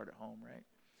at home, right?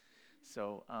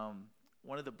 So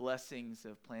one of the blessings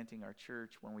of planting our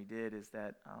church when we did is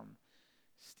that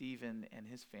Stephen and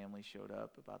his family showed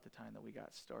up about the time that we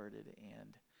got started,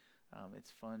 and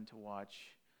it's fun to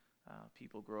watch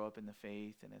people grow up in the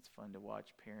faith, and it's fun to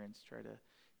watch parents try to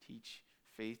teach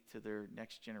faith to their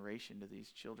next generation, to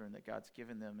these children that God's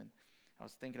given them. And I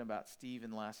was thinking about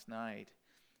Stephen last night,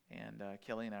 and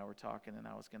Kelly and I were talking, and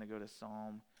I was going to go to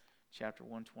Psalm chapter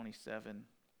 127,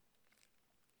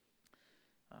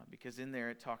 because in there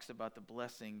it talks about the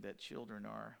blessing that children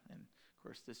are. And of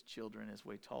course, this children is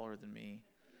way taller than me,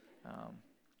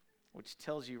 which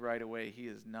tells you right away he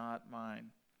is not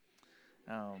mine.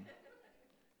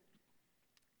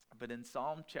 But in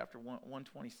Psalm chapter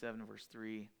 127, verse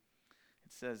 3,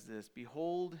 it says this: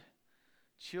 "Behold,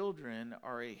 children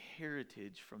are a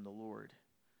heritage from the Lord,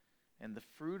 and the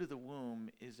fruit of the womb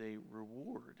is a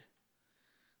reward.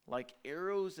 Like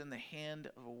arrows in the hand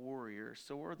of a warrior,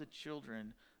 so are the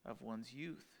children of one's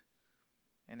youth.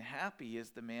 And happy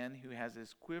is the man who has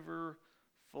his quiver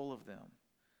full of them.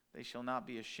 They shall not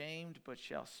be ashamed, but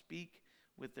shall speak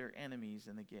with their enemies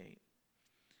in the gate."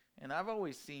 And I've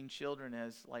always seen children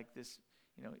as like this,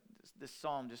 this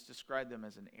psalm just described them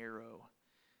as an arrow.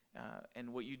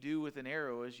 And what you do with an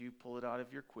arrow is you pull it out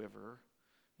of your quiver,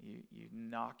 you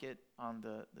knock it on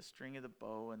the string of the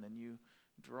bow, and then you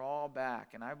draw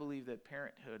back. And I believe that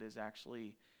parenthood is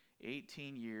actually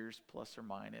 18 years plus or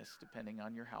minus, depending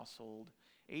on your household.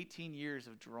 18 years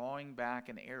of drawing back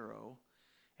an arrow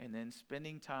and then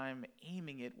spending time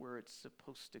aiming it where it's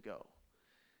supposed to go.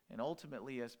 And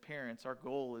ultimately, as parents, our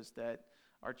goal is that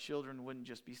our children wouldn't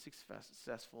just be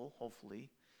successful,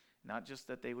 hopefully, not just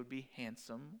that they would be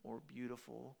handsome or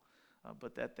beautiful,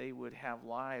 but that they would have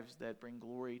lives that bring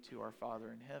glory to our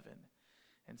Father in heaven.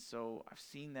 And so I've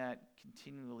seen that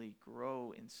continually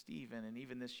grow in Stephen, and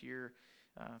even this year,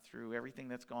 through everything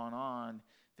that's gone on,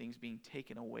 things being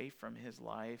taken away from his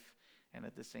life, and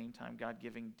at the same time God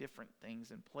giving different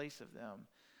things in place of them,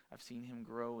 I've seen him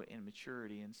grow in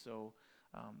maturity. And so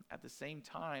at the same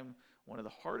time, one of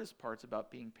the hardest parts about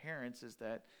being parents is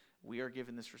that we are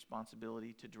given this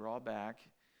responsibility to draw back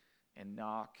and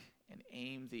knock and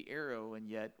aim the arrow, and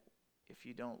yet if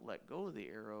you don't let go of the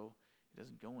arrow, it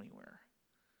doesn't go anywhere.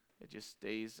 It just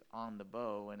stays on the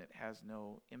bow, and it has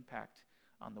no impact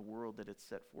on the world that it's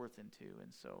set forth into.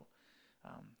 And so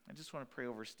I just want to pray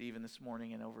over Stephen this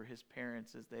morning and over his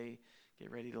parents as they get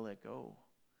ready to let go.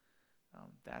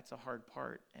 That's a hard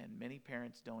part, and many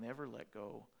parents don't ever let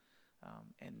go.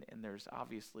 And there's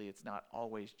obviously, it's not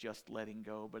always just letting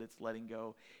go, but it's letting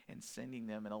go and sending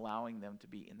them and allowing them to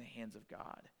be in the hands of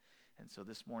God. And so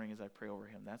this morning as I pray over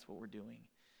him, that's what we're doing.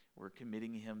 We're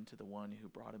committing him to the one who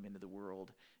brought him into the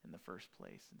world in the first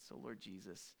place. And so, Lord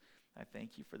Jesus, I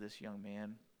thank you for this young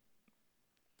man.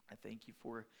 I thank you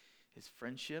for his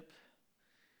friendship.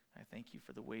 I thank you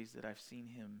for the ways that I've seen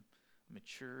him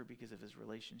mature because of his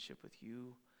relationship with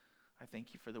you. I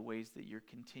thank you for the ways that you're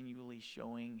continually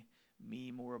showing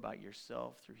me more about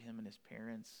yourself through him and his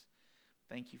parents.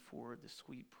 Thank you for the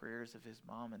sweet prayers of his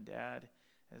mom and dad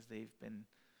as they've been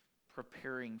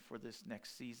preparing for this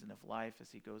next season of life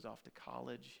as he goes off to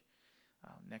college.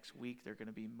 Next week they're going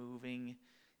to be moving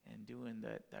and doing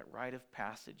that rite of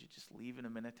passage, just leaving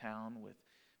them in a town with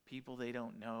people they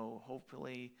don't know,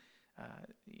 hopefully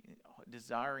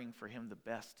desiring for him the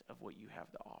best of what you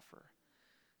have to offer.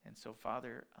 And so,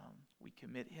 Father, we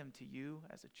commit him to you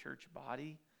as a church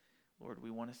body. Lord,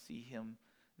 we want to see him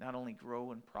not only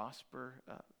grow and prosper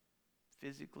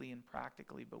physically and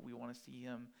practically, but we want to see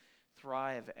him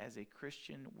thrive as a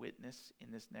Christian witness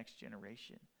in this next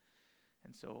generation.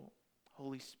 And so,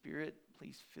 Holy Spirit,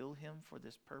 please fill him for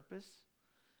this purpose.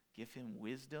 Give him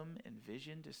wisdom and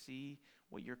vision to see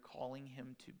what you're calling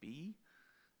him to be.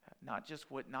 Not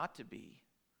just what not to be,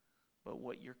 but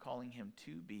what you're calling him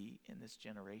to be in this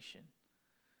generation.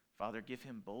 Father, give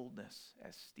him boldness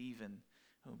as Stephen,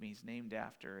 whom he's named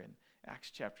after in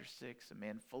Acts chapter 6, a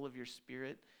man full of your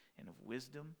spirit and of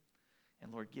wisdom.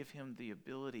 And Lord, give him the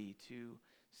ability to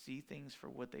see things for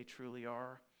what they truly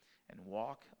are and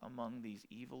walk among these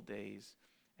evil days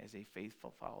as a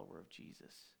faithful follower of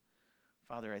Jesus.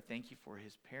 Father, I thank you for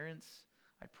his parents.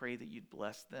 I pray that you'd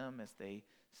bless them as they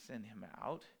send him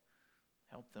out.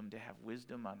 Help them to have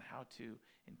wisdom on how to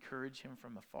encourage him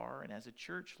from afar. And as a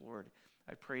church, Lord,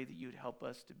 I pray that you'd help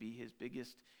us to be his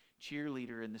biggest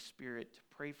cheerleader in the Spirit, to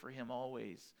pray for him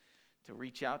always, to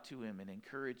reach out to him and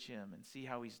encourage him and see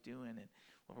how he's doing. And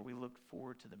Lord, we look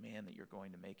forward to the man that you're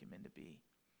going to make him into be.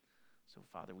 So,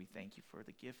 Father, we thank you for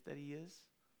the gift that he is.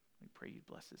 We pray you'd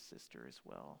bless his sister as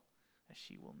well, as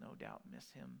she will no doubt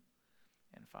miss him.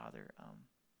 And Father,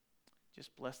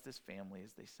 just bless this family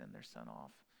as they send their son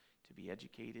off to be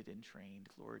educated and trained.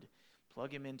 Lord,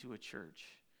 plug him into a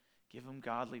church. Give him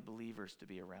godly believers to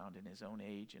be around in his own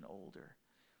age and older.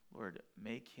 Lord,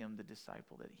 make him the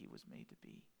disciple that he was made to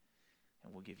be.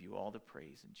 And we'll give you all the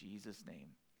praise in Jesus'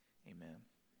 name. Amen.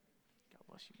 God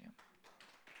bless you, man.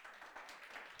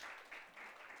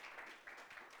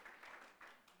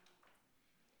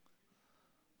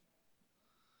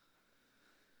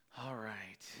 All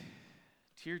right.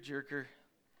 Tearjerker.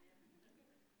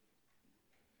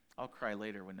 I'll cry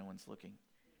later when no one's looking.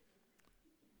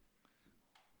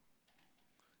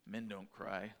 Men don't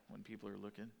cry when people are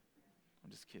looking. I'm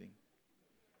just kidding.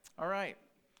 All right.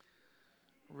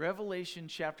 Revelation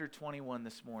chapter 21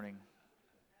 this morning.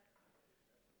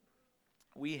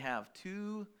 We have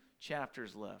 2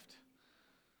 chapters left.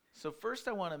 So first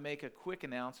I want to make a quick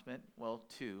announcement. Well,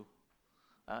 2.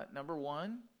 Number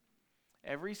 1,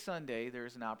 every Sunday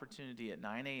there's an opportunity at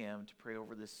 9 a.m. to pray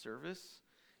over this service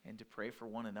and to pray for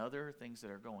one another, things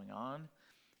that are going on.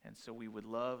 And so we would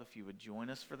love if you would join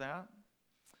us for that.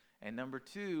 And number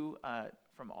 2,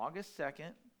 from August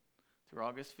 2nd through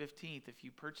August 15th, if you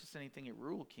purchase anything at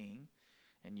Rural King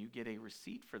and you get a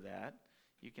receipt for that,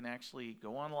 you can actually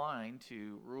go online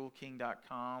to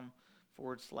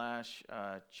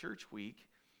ruralking.com/church week,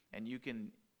 and you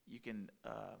can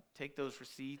take those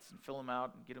receipts and fill them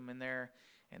out and get them in there,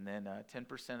 and then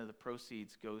 10% of the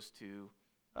proceeds goes to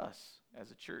us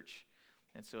as a church.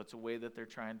 And so it's a way that they're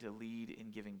trying to lead in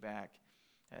giving back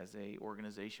as a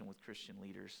organization with Christian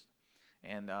leaders.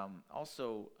 And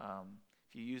also,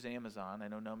 if you use Amazon, I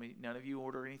know none of you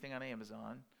order anything on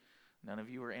Amazon. None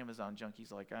of you are Amazon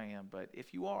junkies like I am, but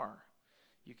if you are,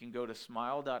 you can go to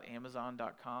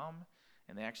smile.amazon.com,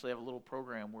 and they actually have a little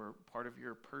program where part of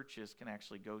your purchase can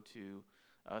actually go to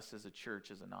us as a church,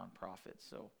 as a nonprofit.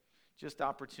 So just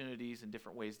opportunities and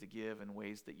different ways to give and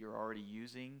ways that you're already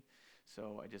using.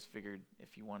 So I just figured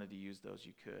if you wanted to use those,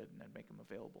 you could, and I'd make them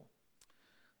available.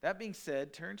 That being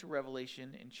said, turn to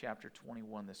Revelation in chapter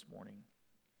 21 this morning.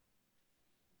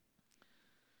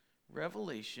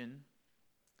 Revelation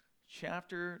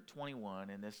chapter 21,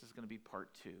 and this is going to be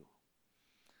part 2.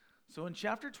 So in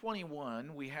chapter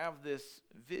 21, we have this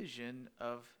vision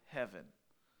of heaven.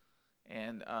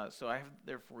 And so I have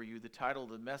there for you, the title of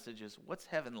the message is, What's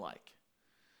Heaven Like?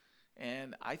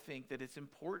 And I think that it's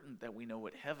important that we know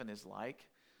what heaven is like,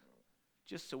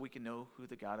 just so we can know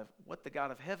what the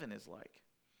God of heaven is like.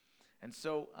 And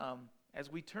so as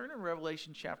we turn in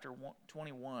Revelation chapter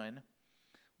 21, I'm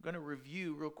going to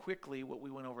review real quickly what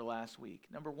we went over last week.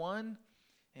 Number 1,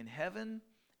 in heaven,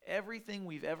 everything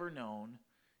we've ever known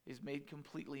is made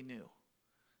completely new.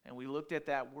 And we looked at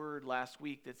that word last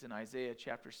week that's in Isaiah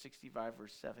chapter 65,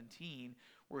 verse 17,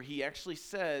 where he actually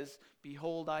says,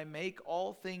 Behold, I make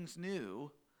all things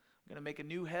new. I'm going to make a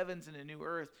new heavens and a new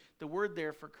earth. The word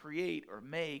there for create or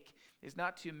make is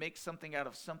not to make something out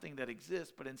of something that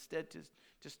exists, but instead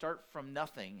to start from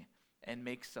nothing and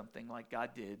make something like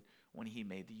God did when he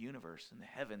made the universe and the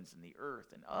heavens and the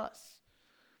earth and us.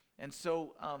 And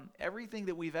so everything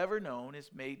that we've ever known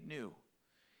is made new.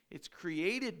 It's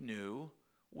created new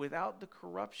without the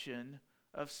corruption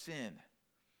of sin.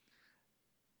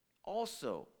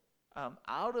 Also,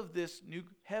 out of this new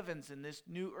heavens and this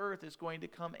new earth is going to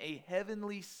come a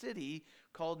heavenly city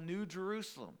called New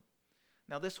Jerusalem.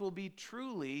 Now, this will be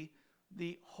truly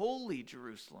the holy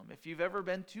Jerusalem. If you've ever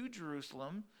been to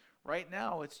Jerusalem, right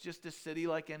now it's just a city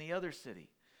like any other city.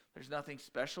 There's nothing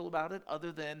special about it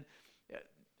other than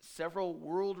several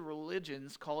world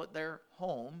religions call it their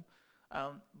home.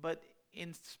 But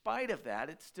in spite of that,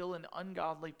 it's still an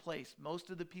ungodly place. Most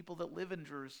of the people that live in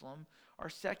Jerusalem are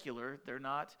secular. They're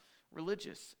not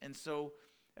religious. And so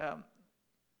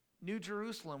New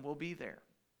Jerusalem will be there.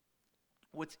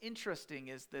 What's interesting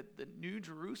is that the New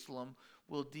Jerusalem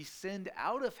will descend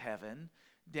out of heaven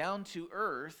down to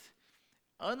earth,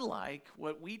 unlike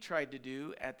what we tried to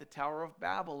do at the Tower of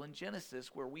Babel in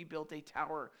Genesis, where we built a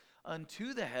tower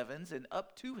unto the heavens and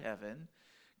up to heaven.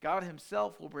 God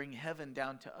himself will bring heaven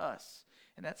down to us.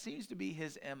 And that seems to be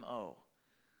his M.O.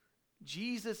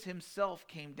 Jesus himself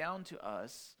came down to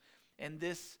us, and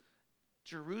this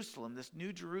Jerusalem, this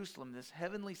New Jerusalem, this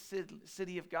heavenly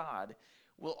city of God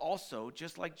will also,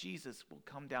 just like Jesus, will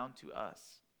come down to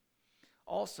us.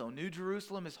 Also, New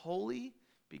Jerusalem is holy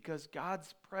because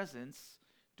God's presence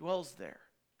dwells there.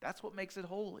 That's what makes it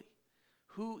holy.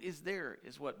 Who is there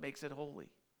is what makes it holy.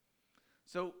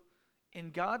 So, in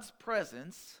God's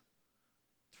presence,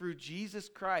 through Jesus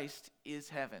Christ, is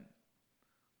heaven.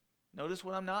 Notice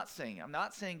what I'm not saying. I'm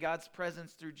not saying God's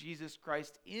presence through Jesus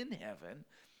Christ in heaven.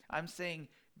 I'm saying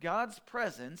God's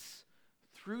presence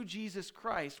through Jesus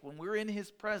Christ, when we're in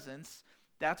his presence,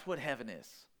 that's what heaven is.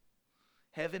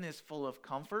 Heaven is full of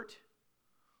comfort,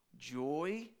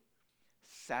 joy,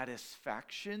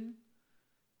 satisfaction,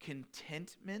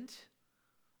 contentment.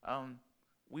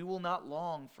 We will not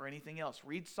long for anything else.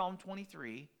 Read Psalm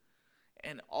 23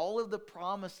 and all of the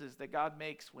promises that God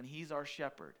makes when he's our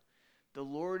shepherd. The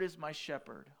Lord is my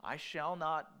shepherd. I shall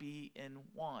not be in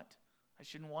want. I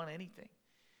shouldn't want anything.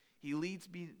 He leads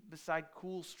me beside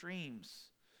cool streams.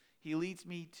 He leads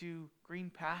me to green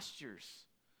pastures.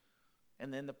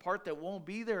 And then the part that won't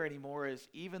be there anymore is,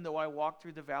 even though I walk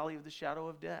through the valley of the shadow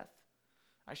of death,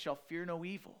 I shall fear no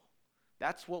evil.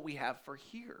 That's what we have for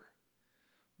here.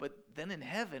 But then in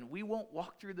heaven, we won't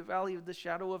walk through the valley of the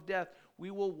shadow of death.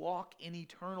 We will walk in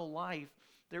eternal life.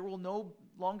 There will no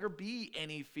longer be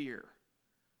any fear,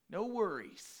 no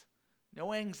worries,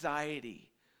 no anxiety,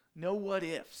 no what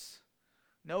ifs,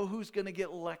 no who's going to get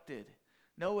elected.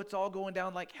 No, it's all going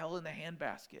down like hell in the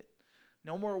handbasket.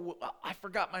 No more, I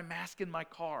forgot my mask in my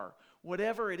car.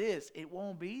 Whatever it is, it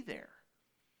won't be there.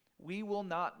 We will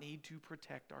not need to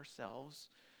protect ourselves.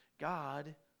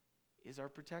 God is our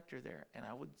protector there. And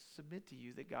I would submit to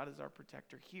you that God is our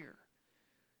protector here.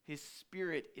 His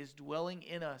Spirit is dwelling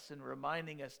in us and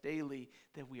reminding us daily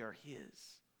that we are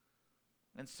his.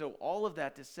 And so all of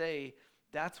that to say,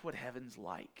 that's what heaven's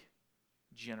like,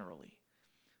 generally.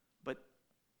 But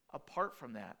apart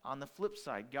from that, on the flip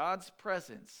side, God's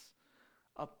presence,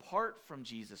 apart from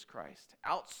Jesus Christ,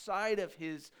 outside of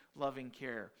his loving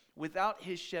care, without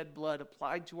his shed blood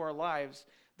applied to our lives,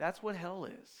 that's what hell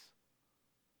is.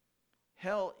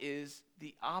 Hell is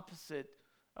the opposite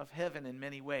of heaven in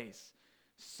many ways.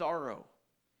 Sorrow,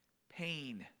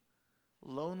 pain,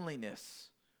 loneliness,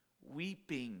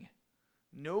 weeping,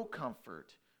 no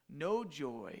comfort, no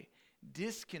joy,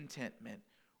 discontentment,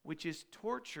 which is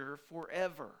torture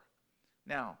forever.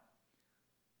 Now,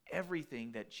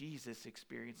 everything that Jesus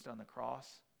experienced on the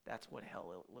cross, that's what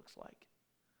hell looks like.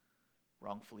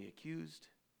 Wrongfully accused,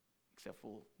 except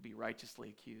we'll be righteously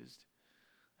accused.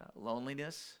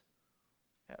 Loneliness.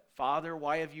 Father,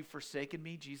 why have you forsaken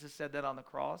me? Jesus said that on the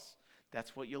cross.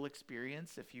 That's what you'll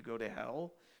experience if you go to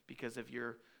hell because of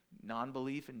your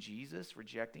non-belief in Jesus,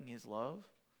 rejecting his love.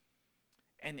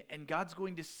 And God's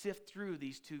going to sift through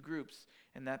these two groups,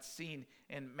 and that's seen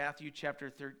in Matthew chapter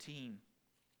 13.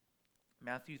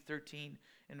 Matthew 13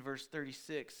 and verse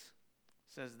 36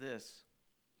 says this.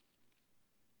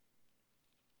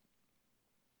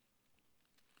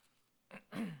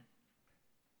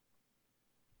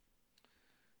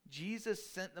 Jesus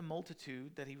sent the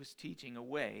multitude that he was teaching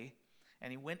away,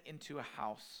 and he went into a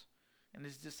house. And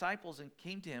his disciples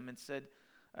came to him and said,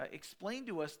 explain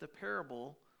to us the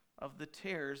parable of the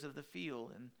tares of the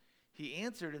field. And he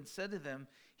answered and said to them,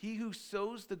 he who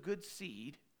sows the good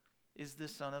seed is the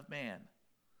Son of Man.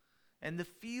 And the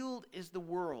field is the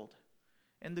world.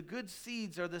 And the good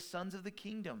seeds are the sons of the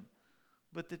kingdom.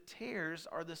 But the tares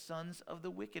are the sons of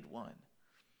the wicked one.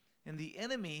 And the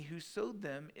enemy who sowed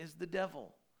them is the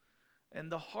devil. And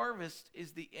the harvest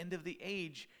is the end of the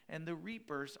age, and the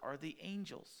reapers are the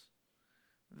angels.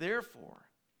 Therefore,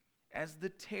 as the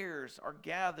tares are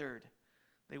gathered,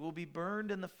 they will be burned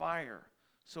in the fire.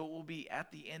 So it will be at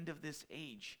the end of this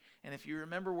age. And if you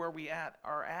remember where we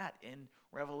are at in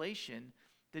Revelation,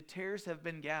 the tares have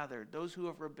been gathered. Those who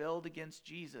have rebelled against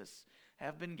Jesus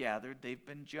have been gathered. They've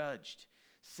been judged.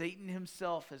 Satan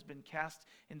himself has been cast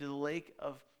into the lake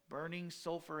of burning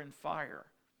sulfur and fire.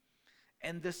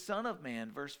 And the Son of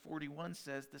Man, verse 41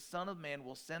 says, the Son of Man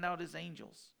will send out his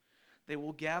angels. They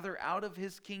will gather out of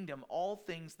his kingdom all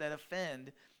things that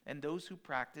offend and those who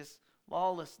practice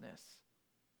lawlessness,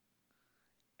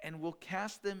 and will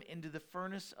cast them into the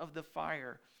furnace of the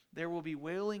fire. There will be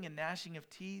wailing and gnashing of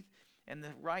teeth, and the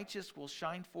righteous will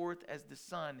shine forth as the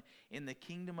sun in the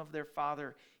kingdom of their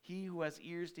Father. He who has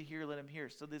ears to hear, let him hear.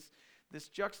 So this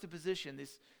juxtaposition,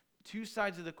 this two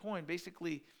sides of the coin,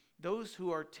 basically those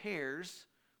who are tares,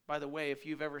 by the way, if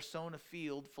you've ever sown a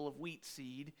field full of wheat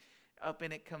seed, up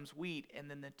in it comes wheat, and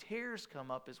then the tares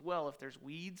come up as well if there's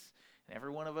weeds. And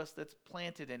every one of us that's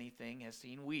planted anything has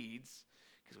seen weeds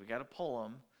because we got to pull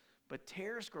them. But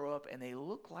tares grow up and they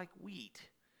look like wheat.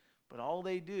 But all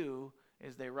they do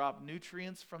is they rob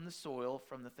nutrients from the soil,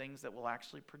 from the things that will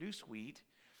actually produce wheat.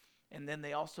 And then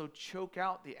they also choke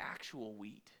out the actual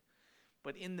wheat.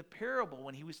 But in the parable,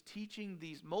 when he was teaching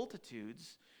these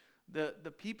multitudes,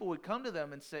 the people would come to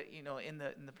them and say, in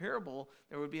the parable,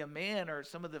 there would be a man or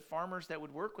some of the farmers that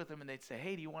would work with him, and they'd say,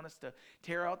 hey, do you want us to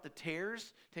tear out the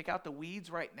tares, take out the weeds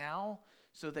right now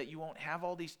so that you won't have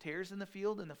all these tares in the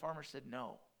field? And the farmer said,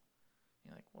 no.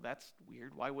 You're like, well, that's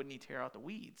weird. Why wouldn't he tear out the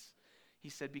weeds? He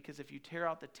said, because if you tear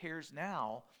out the tares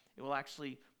now, it will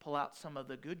actually pull out some of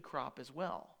the good crop as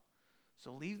well.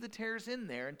 So leave the tares in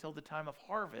there until the time of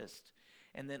harvest,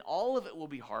 and then all of it will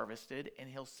be harvested, and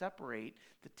he'll separate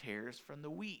the tares from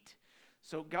the wheat.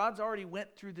 So God's already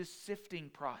went through this sifting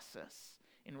process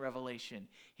in Revelation.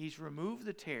 He's removed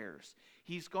the tares.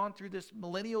 He's gone through this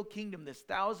millennial kingdom, this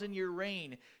 1,000-year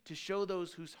reign, to show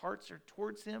those whose hearts are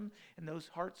towards him and those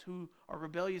hearts who are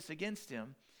rebellious against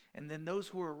him. And then those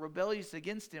who are rebellious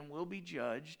against him will be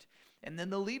judged. And then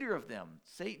the leader of them,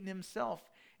 Satan himself,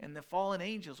 and the fallen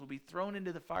angels will be thrown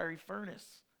into the fiery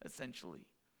furnace, essentially.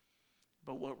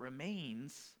 But what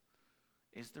remains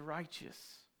is the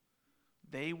righteous.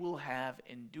 They will have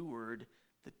endured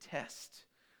the test.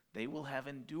 They will have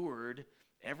endured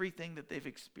everything that they've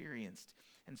experienced.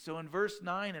 And so in verse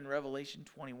 9 in Revelation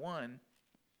 21,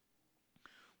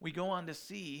 we go on to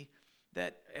see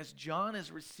that as John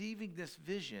is receiving this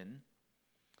vision,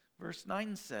 verse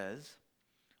 9 says,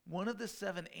 one of the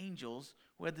 7 angels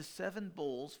who had the 7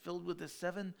 bowls filled with the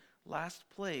 7 last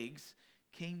plagues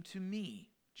came to me,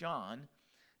 John,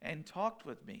 and talked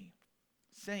with me,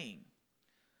 saying,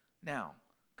 now,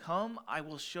 come, I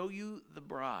will show you the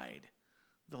bride,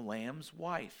 the Lamb's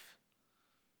wife.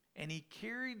 And he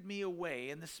carried me away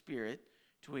in the Spirit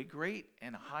to a great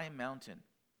and high mountain.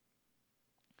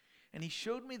 And he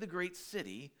showed me the great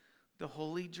city, the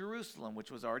holy Jerusalem,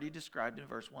 which was already described in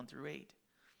verse 1 through 8.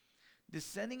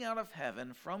 Descending out of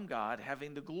heaven from God,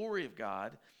 having the glory of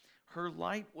God, her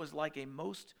light was like a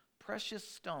most precious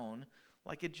stone,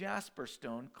 like a jasper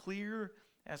stone, clear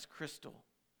as crystal.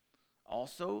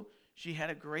 Also, she had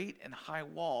a great and high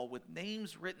wall with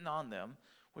names written on them,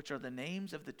 which are the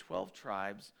names of the 12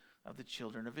 tribes of the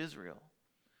children of Israel.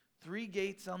 3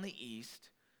 gates on the east,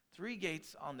 3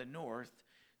 gates on the north,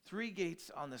 3 gates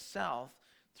on the south,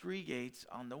 3 gates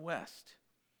on the west.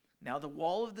 Now the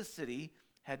wall of the city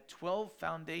had 12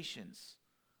 foundations,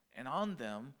 and on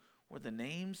them were the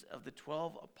names of the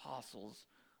 12 apostles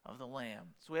of the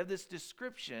Lamb. So we have this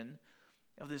description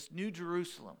of this new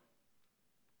Jerusalem.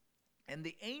 And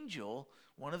the angel,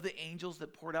 one of the angels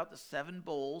that poured out the 7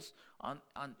 bowls of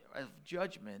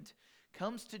judgment,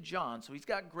 comes to John. So he's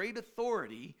got great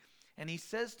authority, and he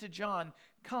says to John,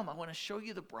 come, I want to show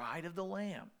you the bride of the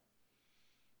Lamb.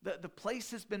 The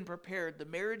place has been prepared. The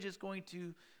marriage is going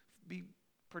to be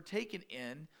partaken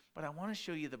in, but I want to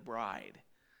show you the bride.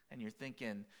 And you're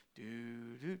thinking,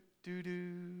 the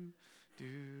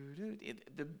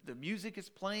music is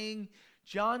playing.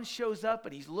 John shows up,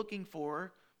 and he's looking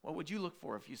for, what would you look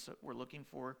for if you were looking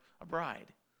for a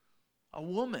bride? A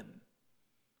woman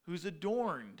who's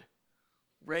adorned,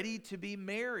 ready to be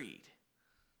married.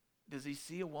 Does he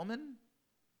see a woman?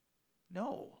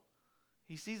 No.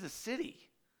 He sees a city.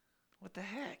 What the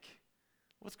heck?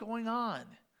 What's going on?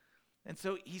 And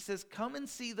so he says, come and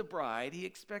see the bride. He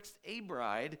expects a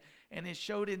bride, and is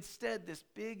showed instead this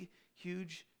big,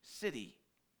 huge city.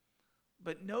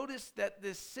 But notice that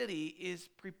this city is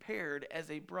prepared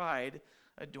as a bride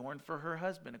adorned for her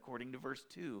husband, according to verse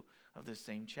 2 of the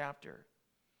same chapter.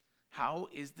 How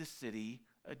is the city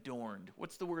adorned?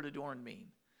 What's the word adorned mean?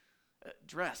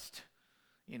 Dressed.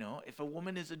 You know, if a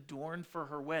woman is adorned for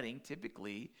her wedding,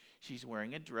 typically she's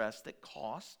wearing a dress that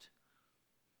cost,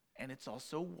 and it's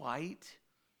also white,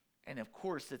 and of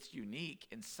course it's unique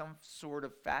in some sort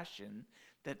of fashion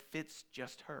that fits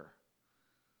just her.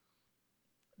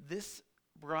 This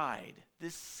bride,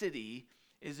 this city,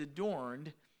 is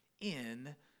adorned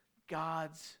in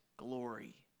God's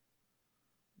glory.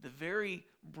 The very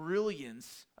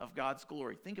brilliance of God's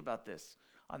glory. Think about this.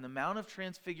 On the Mount of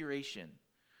Transfiguration,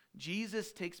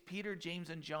 Jesus takes Peter, James,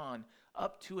 and John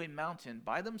up to a mountain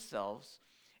by themselves,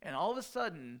 and all of a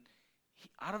sudden,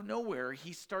 out of nowhere,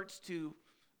 he starts to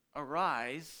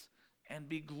arise and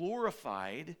be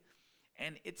glorified,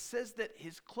 and it says that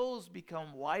his clothes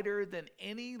become whiter than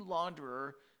any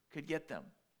launderer could get them.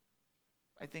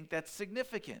 I think that's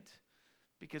significant,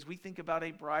 because we think about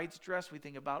a bride's dress, we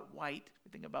think about white,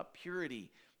 we think about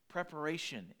purity,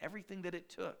 preparation, everything that it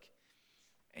took.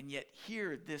 And yet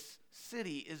here, this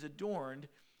city is adorned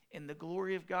in the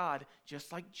glory of God,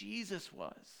 just like Jesus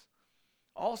was.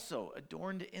 Also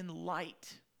adorned in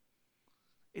light.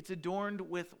 It's adorned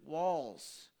with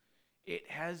walls.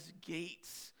 It has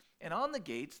gates. And on the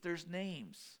gates, there's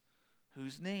names.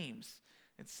 Whose names?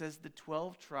 It says the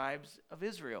 12 tribes of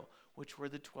Israel, which were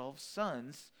the 12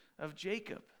 sons of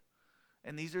Jacob.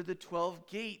 And these are the 12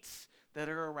 gates that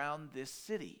are around this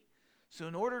city. So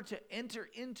in order to enter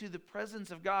into the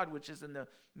presence of God, which is in the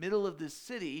middle of this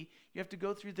city, you have to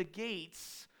go through the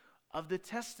gates of the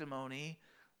testimony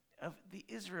of the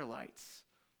Israelites.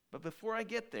 But before I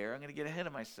get there, I'm going to get ahead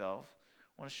of myself.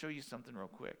 I I want to show you something real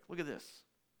quick. Look at this.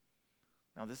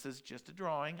 Now, this is just a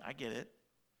drawing. I get it.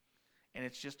 And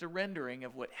it's just a rendering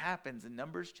of what happens in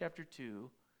Numbers chapter 2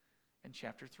 and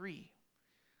chapter 3.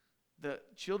 The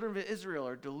children of Israel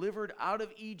are delivered out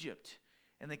of Egypt,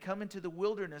 and they come into the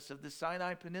wilderness of the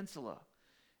Sinai Peninsula.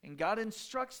 And God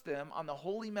instructs them on the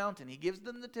holy mountain. He gives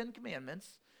them the 10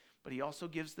 Commandments, but he also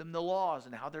gives them the laws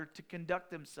and how they're to conduct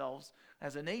themselves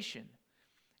as a nation.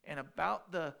 And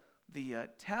about the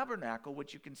tabernacle,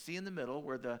 which you can see in the middle,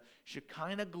 where the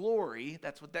Shekinah glory,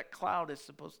 that's what that cloud is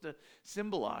supposed to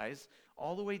symbolize,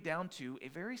 all the way down to a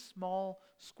very small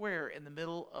square in the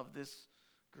middle of this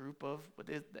group of,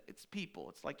 it's people.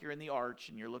 It's like you're in the arch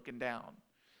and you're looking down.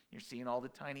 You're seeing all the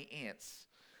tiny ants.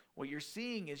 What you're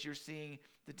seeing is you're seeing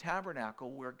the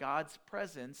tabernacle where God's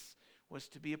presence was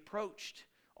to be approached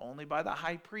only by the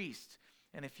high priest.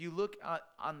 And if you look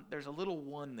on there's a little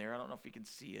one there. I don't know if you can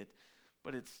see it,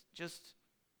 but it's just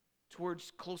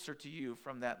towards closer to you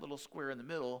from that little square in the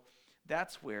middle.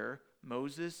 That's where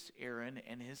Moses, Aaron,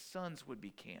 and his sons would be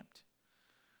camped.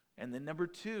 And then number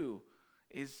 2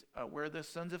 is where the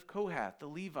sons of Kohath, the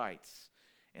Levites.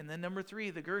 And then number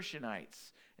 3, the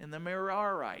Gershonites and the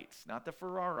Merarites, not the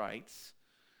Ferrarites,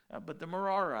 but the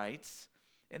Merarites.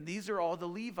 And these are all the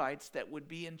Levites that would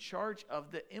be in charge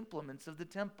of the implements of the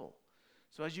temple.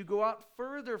 So as you go out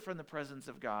further from the presence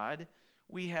of God,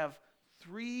 we have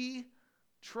 3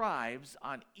 tribes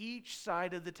on each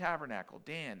side of the tabernacle: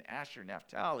 Dan, Asher,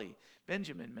 Naphtali,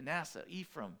 Benjamin, Manasseh,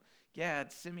 Ephraim,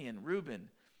 Gad, Simeon, Reuben,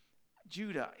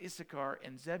 Judah, Issachar,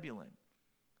 and Zebulun.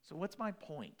 So what's my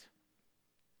point?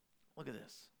 Look at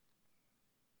this.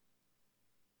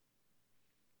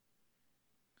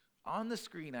 On the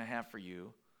screen I have for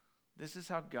you, this is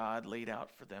how God laid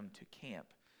out for them to camp.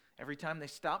 Every time they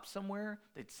stopped somewhere,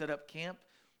 they'd set up camp.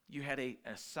 You had a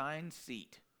assigned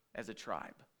seat as a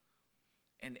tribe.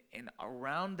 And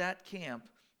around that camp,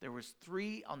 there was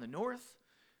 3 on the north,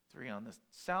 3 on the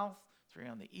south, 3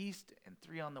 on the east, and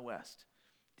 3 on the west.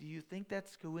 Do you think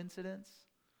that's coincidence?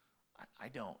 I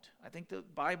don't. I think the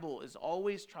Bible is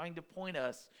always trying to point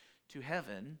us to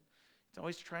heaven. It's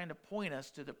always trying to point us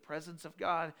to the presence of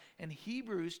God. And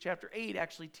Hebrews chapter 8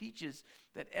 actually teaches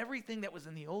that everything that was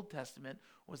in the Old Testament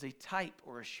was a type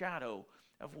or a shadow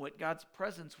of what God's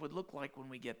presence would look like when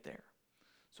we get there.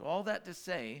 So all that to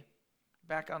say,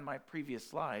 back on my previous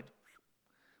slide,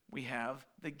 we have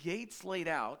the gates laid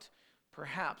out,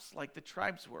 perhaps like the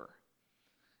tribes were.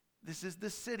 This is the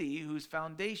city whose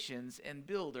foundations and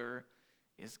builder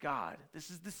is God. This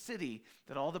is the city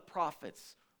that all the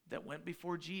prophets that went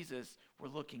before Jesus were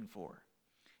looking for.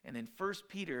 And in 1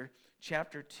 Peter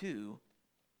chapter 2,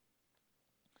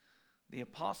 the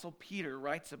Apostle Peter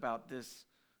writes about this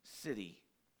city.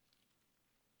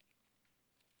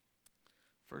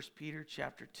 1 Peter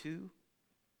chapter 2,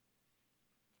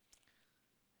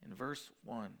 in verse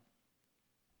 1.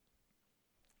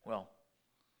 Well,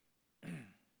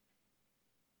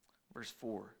 verse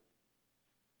 4.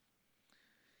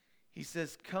 He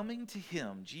says, coming to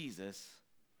him, Jesus,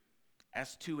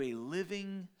 as to a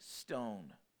living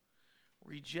stone,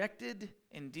 rejected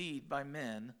indeed by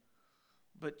men,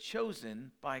 but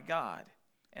chosen by God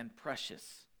and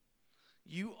precious.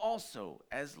 You also,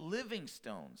 as living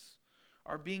stones,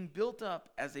 are being built up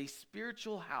as a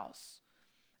spiritual house,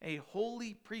 a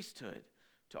holy priesthood,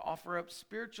 to offer up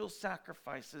spiritual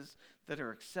sacrifices that are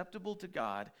acceptable to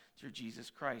God through Jesus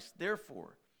Christ.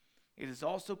 Therefore, it is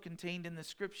also contained in the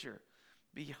scripture,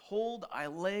 behold, I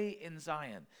lay in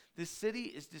Zion. This city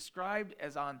is described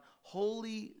as on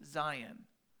holy Zion.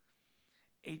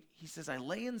 He says, I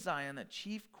lay in Zion a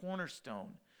chief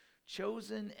cornerstone,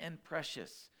 chosen and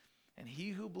precious, and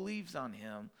he who believes on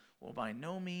him will by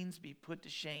no means be put to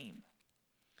shame.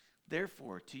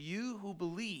 Therefore, to you who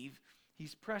believe,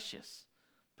 he's precious.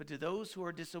 But to those who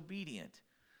are disobedient,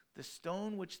 the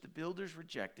stone which the builders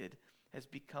rejected has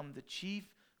become the chief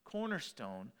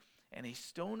cornerstone, and a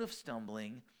stone of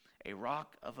stumbling, a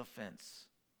rock of offense.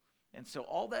 And so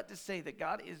all that to say that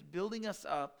God is building us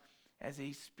up as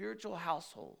a spiritual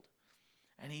household.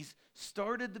 And he's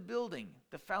started the building.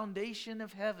 The foundation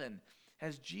of heaven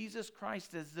has Jesus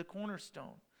Christ as the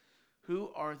cornerstone.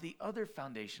 Who are the other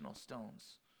foundational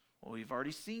stones? Well, we've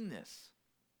already seen this.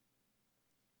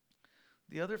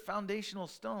 The other foundational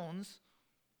stones,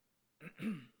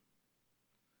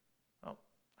 oh,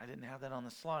 I didn't have that on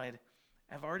the slide,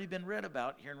 have already been read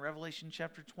about here in Revelation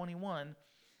chapter 21.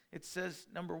 It says,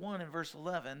 number 1 in verse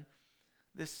 11,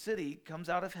 this city comes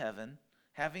out of heaven,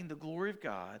 having the glory of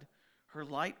God. Her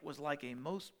light was like a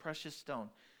most precious stone.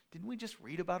 Didn't we just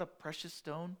read about a precious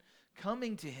stone?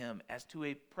 Coming to him as to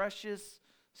a precious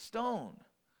stone.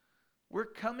 We're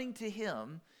coming to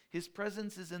him. His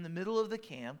presence is in the middle of the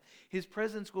camp. His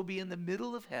presence will be in the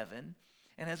middle of heaven.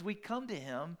 And as we come to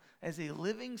him as a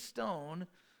living stone,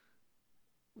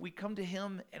 we come to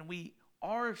him and we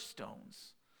are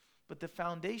stones. But the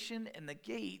foundation and the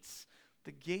gates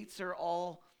are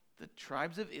all the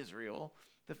tribes of Israel.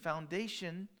 The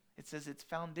foundation, it says its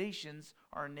foundations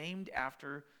are named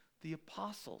after the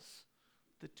apostles,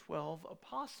 the 12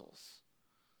 apostles.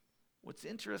 What's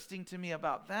interesting to me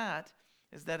about that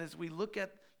is that as we look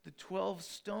at the 12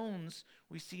 stones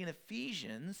we see in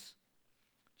Ephesians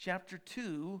chapter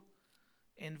 2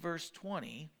 in verse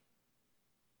 20,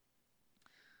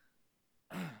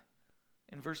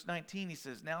 in verse 19 he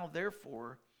says, "Now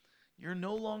therefore, you're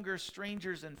no longer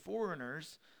strangers and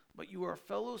foreigners, but you are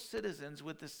fellow citizens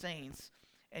with the saints,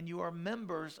 and you are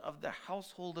members of the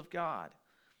household of God.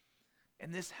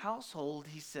 And this household,"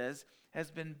 he says,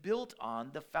 "has been built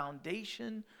on the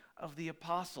foundation of the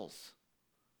apostles."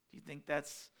 Do you think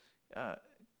that's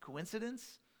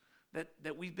coincidence?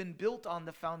 That we've been built on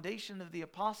the foundation of the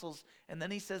apostles. And then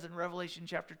he says in Revelation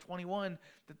chapter 21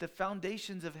 that the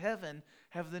foundations of heaven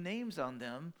have the names on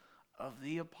them of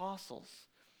the apostles.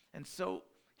 And so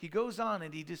he goes on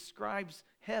and he describes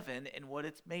heaven and what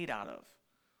it's made out of.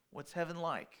 What's heaven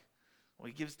like? Well,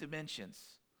 he gives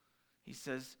dimensions. He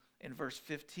says in verse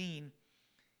 15,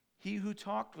 "He who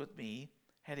talked with me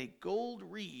had a gold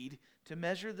reed to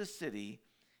measure the city,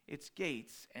 its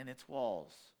gates, and its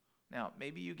walls." Now,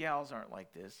 maybe you gals aren't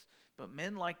like this, but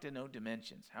men like to know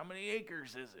dimensions. How many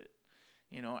acres is it?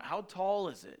 How tall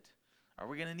is it? Are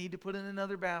we going to need to put in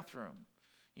another bathroom?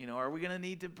 Are we going to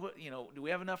need to put, do we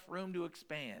have enough room to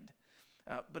expand?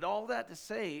 But all that to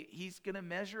say, he's going to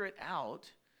measure it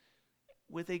out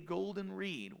with a golden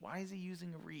reed. Why is he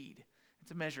using a reed?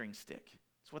 It's a measuring stick.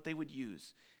 It's what they would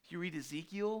use. If you read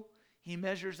Ezekiel, he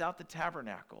measures out the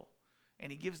tabernacle.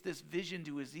 And he gives this vision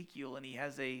to Ezekiel, and he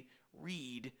has a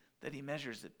reed that he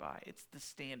measures it by. It's the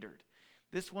standard.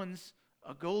 This one's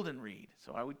a golden reed,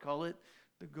 so I would call it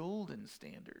the golden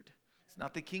standard. It's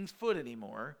not the king's foot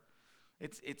anymore.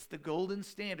 It's the golden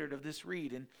standard of this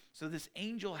reed. And so this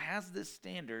angel has this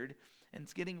standard, and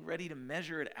it's getting ready to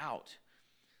measure it out.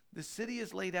 "The city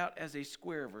is laid out as a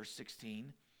square," verse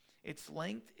 16. "Its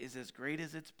length is as great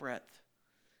as its breadth.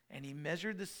 And he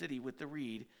measured the city with the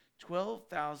reed,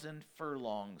 12,000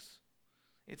 furlongs.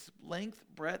 Its length,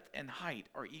 breadth, and height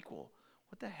are equal."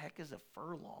 What the heck is a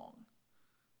furlong?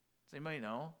 Does anybody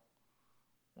know?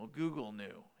 Well, Google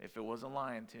knew, if it wasn't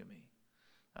lying to me.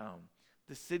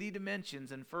 The city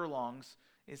dimensions in furlongs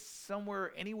is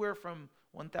anywhere from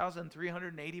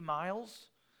 1,380 miles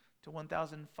to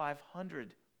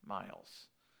 1,500 miles.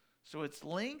 So its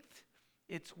length,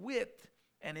 its width,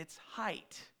 and its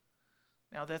height.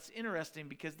 Now that's interesting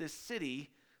because this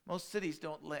city, most cities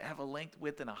don't have a length,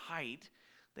 width, and a height.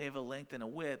 They have a length and a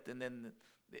width, and then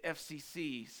the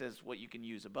FCC says what you can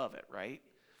use above it, right?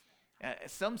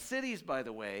 Some cities, by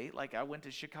the way, like I went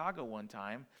to Chicago one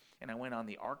time, and I went on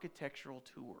the architectural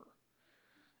tour.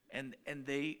 And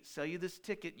they sell you this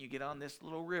ticket, and you get on this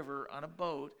little river on a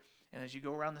boat, and as you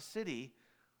go around the city,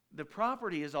 the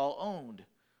property is all owned,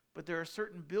 but there are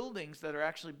certain buildings that are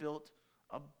actually built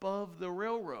above the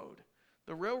railroad.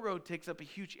 The railroad takes up a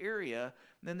huge area,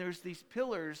 and then there's these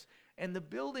pillars, and the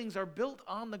buildings are built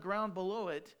on the ground below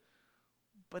it,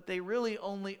 but they really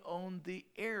only own the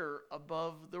air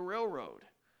above the railroad.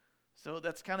 So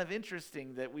that's kind of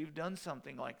interesting that we've done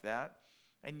something like that.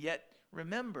 And yet,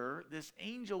 remember, this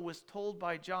angel was told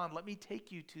by John, "Let me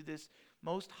take you to this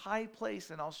most high place,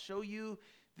 and I'll show you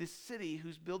this city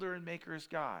whose builder and maker is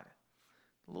God."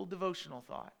 A little devotional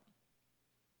thought.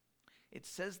 It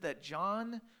says that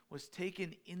John was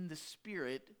taken in the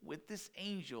spirit with this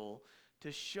angel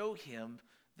to show him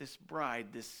this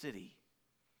bride, this city.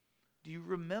 Do you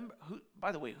remember,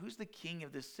 by the way, who's the king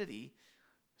of this city?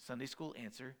 Sunday school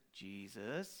answer,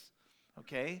 Jesus.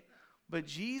 Okay? But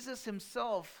Jesus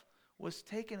himself was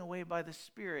taken away by the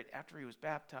Spirit after he was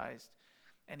baptized,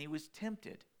 and he was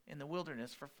tempted in the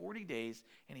wilderness for 40 days,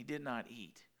 and he did not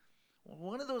eat. Well,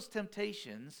 one of those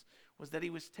temptations was that he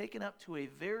was taken up to a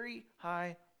very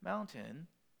high mountain.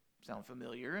 Sound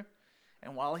familiar?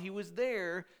 And while he was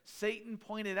there, Satan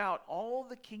pointed out all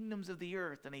the kingdoms of the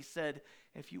earth, and he said,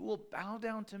 "If you will bow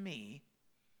down to me,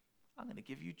 I'm going to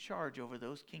give you charge over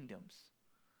those kingdoms."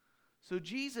 So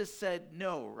Jesus said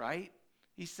no, right?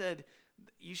 He said,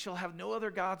 "You shall have no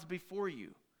other gods before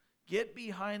you. Get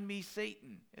behind me,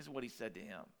 Satan," is what he said to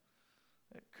him.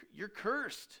 "You're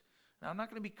cursed. Now, I'm not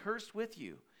going to be cursed with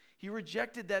you." He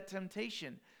rejected that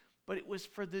temptation, but it was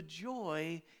for the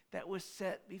joy that was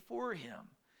set before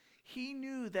him. He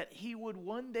knew that he would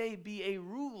one day be a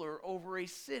ruler over a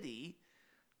city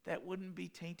that wouldn't be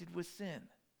tainted with sin.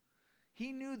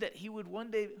 He knew that he would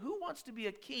one day, who wants to be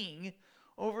a king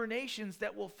over nations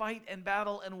that will fight and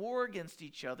battle and war against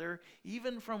each other,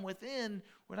 even from within,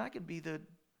 when I can be the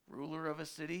ruler of a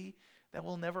city that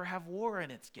will never have war in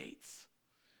its gates.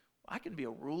 I can be a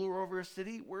ruler over a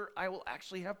city where I will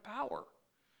actually have power.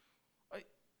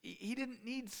 He didn't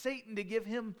need Satan to give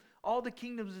him all the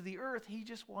kingdoms of the earth. He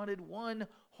just wanted one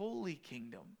holy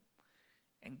kingdom.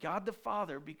 And God the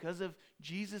Father, because of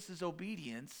Jesus'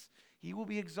 obedience, he will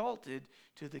be exalted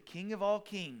to the King of all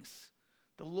kings,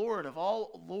 the Lord of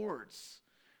all lords.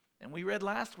 And we read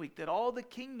last week that all the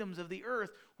kingdoms of the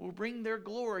earth will bring their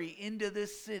glory into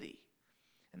this city.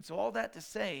 And so all that to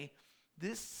say,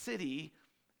 this city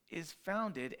is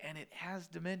founded and it has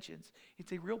dimensions.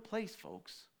 It's a real place,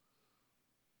 folks.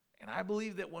 And I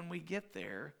believe that when we get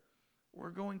there, we're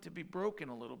going to be broken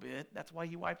a little bit. That's why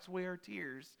he wipes away our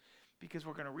tears, because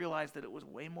we're going to realize that it was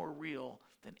way more real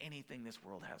than anything this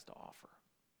world has to offer.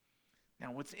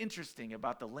 Now, what's interesting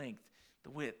about the length,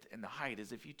 the width, and the height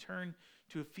is if you turn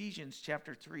to Ephesians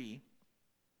chapter 3,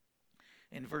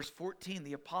 in verse 14,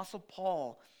 the Apostle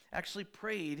Paul actually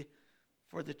prayed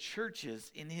for the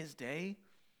churches in his day,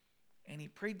 and he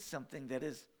prayed something that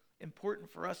is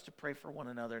important for us to pray for one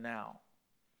another now.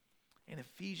 In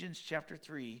Ephesians chapter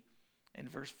 3 and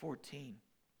verse 14,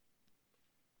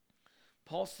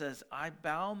 Paul says, I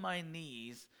bow my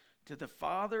knees to the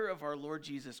Father of our Lord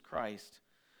Jesus Christ,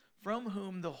 from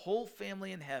whom the whole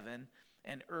family in heaven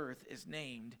and earth is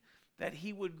named, that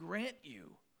he would grant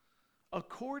you,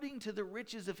 according to the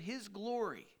riches of his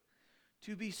glory,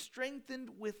 to be strengthened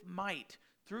with might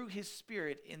through his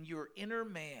Spirit in your inner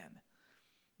man,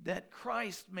 that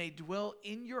Christ may dwell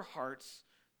in your hearts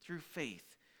through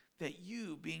faith, that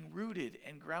you, being rooted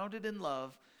and grounded in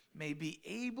love, may be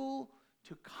able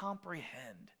to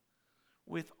comprehend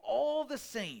with all the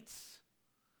saints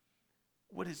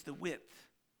what is the width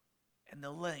and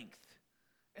the length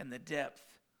and the depth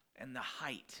and the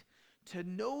height, to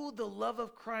know the love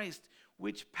of Christ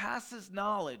which passes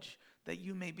knowledge, that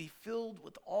you may be filled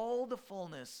with all the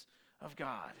fullness of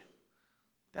God.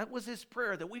 That was his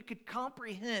prayer, that we could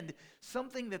comprehend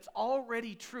something that's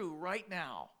already true right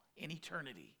now in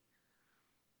eternity.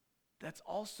 That's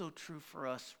also true for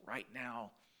us right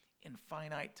now in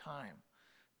finite time.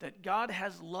 That God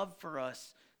has love for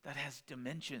us that has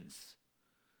dimensions.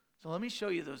 So let me show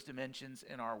you those dimensions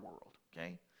in our world,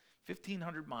 okay?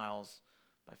 1,500 miles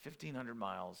by 1,500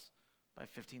 miles by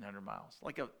 1,500 miles.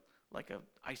 Like a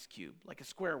ice cube, like a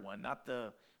square one, not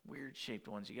the weird shaped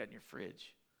ones you got in your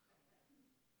fridge.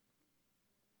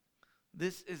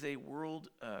 This is a world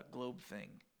globe thing.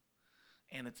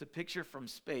 And it's a picture from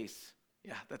space.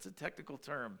 Yeah, that's a technical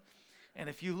term. And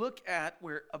if you look at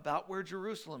where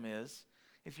Jerusalem is,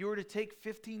 if you were to take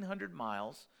 1,500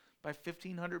 miles by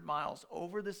 1,500 miles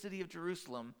over the city of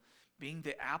Jerusalem, being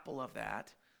the apple of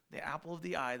that, the apple of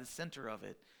the eye, the center of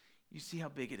it, you see how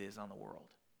big it is on the world.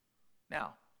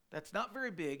 Now, that's not very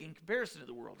big in comparison to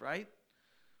the world, right?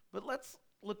 But let's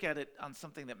look at it on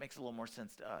something that makes a little more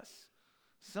sense to us.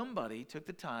 Somebody took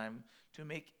the time to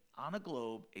make on a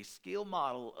globe a scale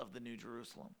model of the New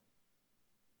Jerusalem.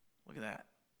 Look at that.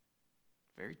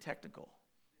 Very technical.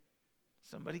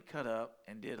 Somebody cut up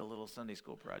and did a little Sunday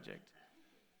school project.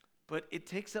 But it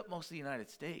takes up most of the United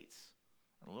States,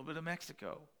 a little bit of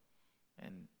Mexico,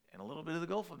 and a little bit of the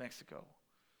Gulf of Mexico.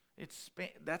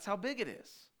 That's how big it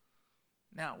is.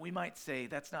 Now, we might say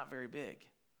that's not very big.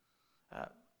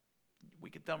 We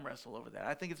could thumb wrestle over that.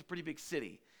 I think it's a pretty big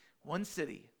city,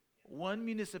 one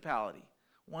municipality,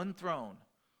 one throne.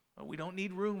 We don't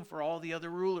need room for all the other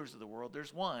rulers of the world.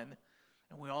 There's one,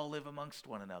 and we all live amongst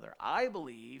one another. I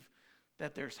believe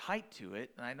that there's height to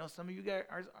it, and I know some of you guys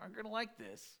aren't going to like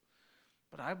this,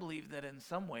 but I believe that in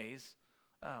some ways,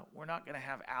 we're not going to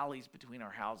have alleys between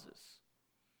our houses.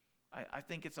 I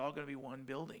think it's all going to be one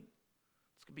building.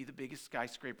 It's going to be the biggest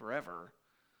skyscraper ever.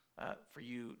 For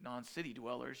you non-city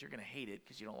dwellers, you're going to hate it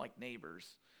because you don't like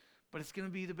neighbors. But it's going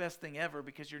to be the best thing ever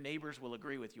because your neighbors will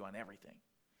agree with you on everything.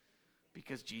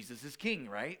 Because Jesus is king,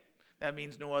 right? That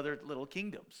means no other little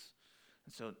kingdoms.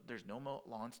 And so there's no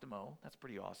lawns to mow. That's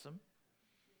pretty awesome.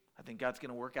 I think God's going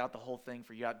to work out the whole thing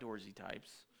for you outdoorsy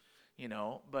types,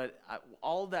 But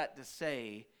all that to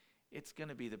say, it's going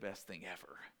to be the best thing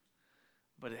ever.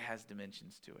 But it has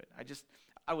dimensions to it.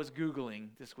 I was Googling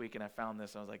this week and I found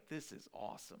this. I was like, this is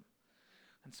awesome.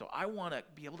 And so I want to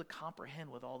be able to comprehend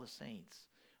with all the saints.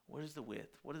 What is the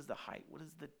width? What is the height? What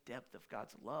is the depth of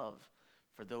God's love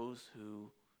for those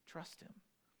who trust him?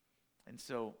 And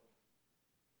so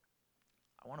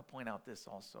I want to point out this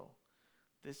also.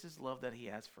 This is love that he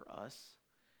has for us,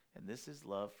 and this is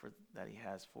love that he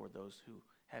has for those who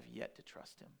have yet to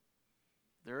trust him.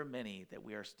 There are many that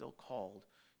we are still called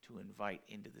to invite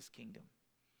into this kingdom.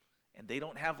 And they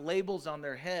don't have labels on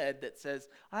their head that says,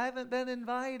 I haven't been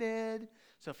invited.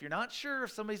 So if you're not sure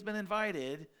if somebody's been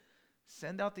invited,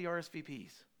 send out the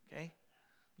RSVPs, okay?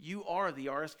 You are the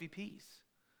RSVPs.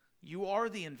 You are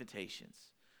the invitations.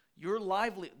 Your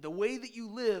the way that you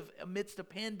live amidst a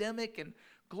pandemic and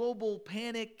global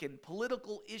panic and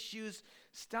political issues,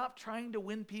 stop trying to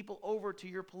win people over to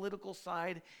your political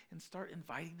side and start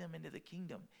inviting them into the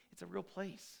kingdom. It's a real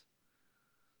place.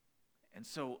 And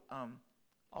so,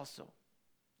 also,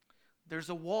 there's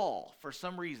a wall. For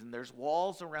some reason, there's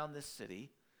walls around this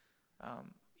city.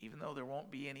 Even though there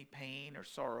won't be any pain or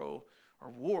sorrow or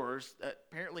wars,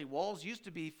 apparently walls used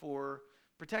to be for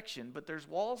protection, but there's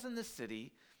walls in this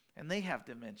city, and they have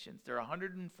dimensions. They're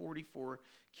 144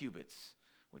 cubits,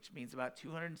 which means about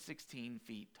 216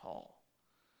 feet tall.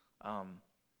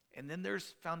 And then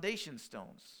there's foundation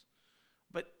stones.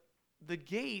 But the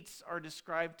gates are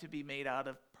described to be made out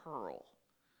of pearl.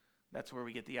 That's where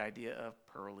we get the idea of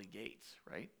pearly gates,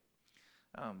 right?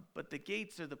 But the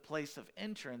gates are the place of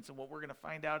entrance, and what we're going to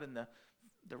find out in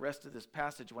the rest of this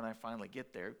passage when I finally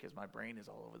get there, because my brain is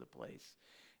all over the place,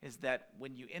 is that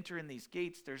when you enter in these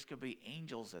gates, there's going to be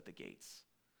angels at the gates.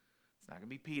 It's not going to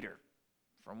be Peter.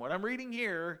 From what I'm reading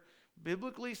here,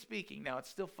 biblically speaking, now it's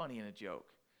still funny in a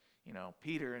joke. You know,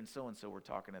 Peter and so were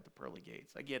talking at the pearly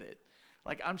gates. I get it.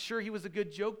 Like, I'm sure he was a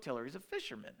good joke teller. He's a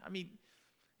fisherman. I mean,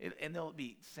 and they'll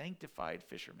be sanctified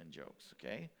fisherman jokes,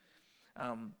 okay?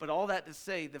 But all that to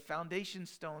say, the foundation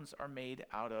stones are made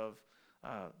out of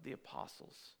the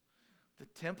apostles. The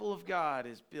temple of God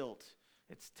is built,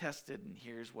 it's tested, and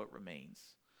here's what remains.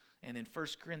 And in 1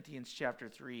 Corinthians chapter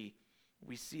 3,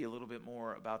 we see a little bit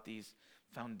more about these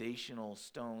foundational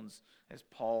stones as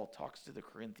Paul talks to the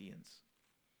Corinthians.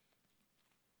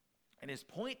 And his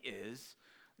point is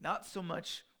not so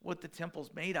much what the temple's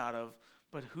made out of,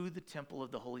 but who the temple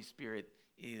of the Holy Spirit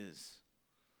is.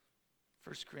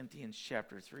 1 Corinthians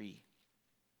chapter 3.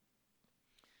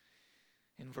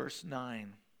 In verse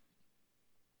 9.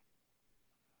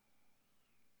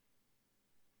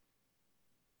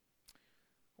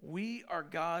 We are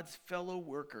God's fellow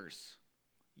workers.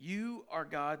 You are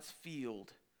God's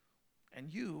field,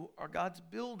 and you are God's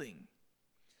building.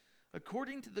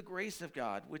 According to the grace of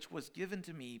God, which was given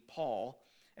to me, Paul,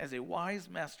 as a wise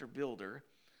master builder,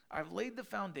 I've laid the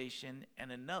foundation,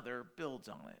 and another builds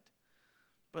on it.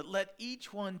 But let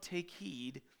each one take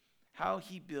heed how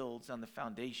he builds on the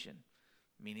foundation,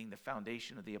 meaning the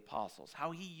foundation of the apostles,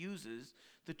 how he uses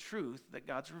the truth that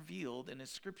God's revealed in his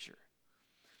scripture.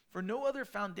 For no other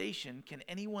foundation can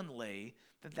anyone lay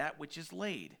than that which is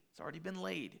laid. It's already been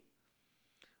laid,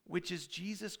 which is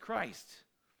Jesus Christ.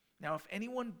 Now, if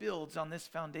anyone builds on this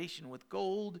foundation with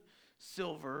gold,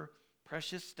 silver,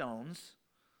 precious stones,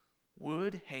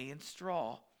 wood, hay, and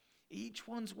straw, each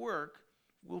one's work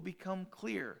will become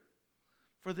clear.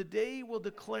 For the day will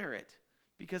declare it,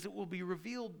 because it will be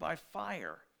revealed by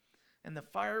fire, and the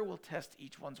fire will test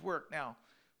each one's work. Now,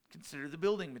 consider the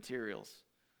building materials.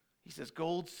 He says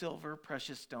gold, silver,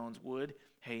 precious stones, wood,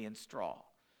 hay, and straw.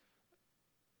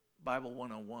 Bible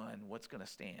 101, what's going to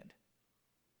stand?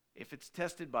 If it's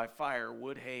tested by fire,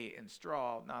 wood, hay, and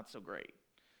straw, not so great.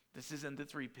 This isn't the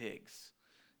three pigs.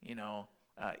 You know,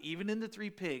 even in the three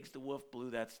pigs, the wolf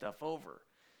blew that stuff over.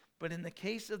 But in the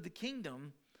case of the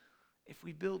kingdom, if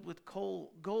we build with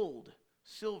gold,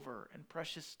 silver, and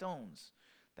precious stones,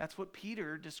 that's what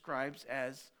Peter describes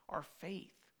as our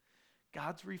faith.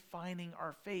 God's refining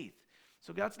our faith.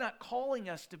 So God's not calling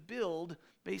us to build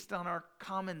based on our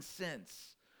common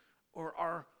sense or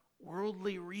our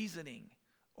worldly reasoning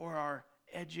or our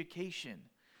education.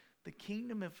 The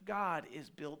kingdom of God is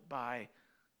built by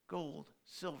gold,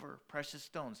 silver, precious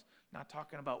stones. Not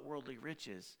talking about worldly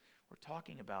riches. We're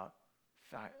talking about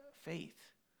faith.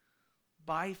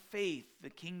 By faith, the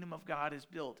kingdom of God is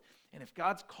built. And if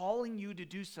God's calling you to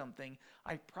do something,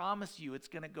 I promise you it's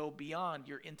going to go beyond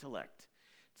your intellect.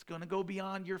 It's going to go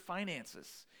beyond your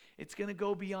finances. It's going to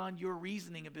go beyond your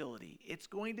reasoning ability. It's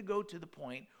going to go to the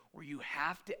point where you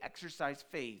have to exercise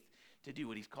faith to do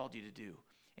what he's called you to do.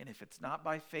 And if it's not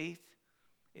by faith,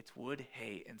 it's wood,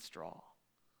 hay, and straw.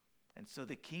 And so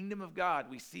the kingdom of God,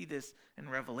 we see this in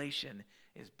Revelation,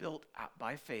 is built out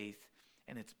by faith,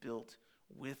 and it's built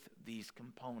with these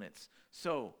components.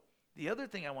 So the other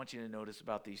thing I want you to notice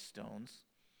about these stones,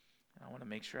 and I want to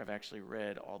make sure I've actually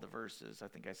read all the verses. I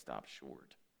think I stopped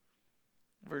short.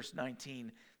 Verse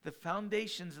 19, the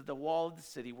foundations of the wall of the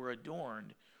city were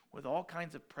adorned with all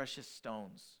kinds of precious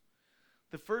stones.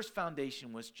 The first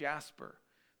foundation was jasper.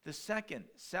 The second,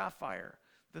 sapphire.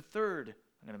 The third,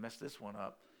 I'm going to mess this one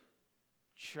up,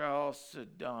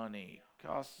 Chalcedony.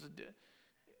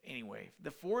 Anyway,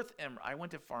 the fourth emerald. I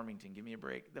went to Farmington. Give me a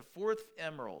break. The fourth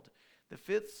emerald. The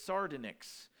fifth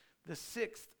sardonyx. The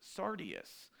sixth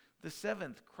sardius. The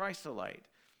seventh chrysolite.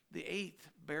 The eighth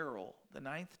beryl. The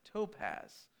ninth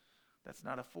topaz. That's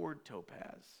not a Ford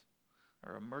topaz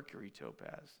or a Mercury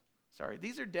topaz. Sorry,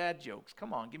 these are dad jokes.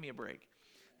 Come on, give me a break.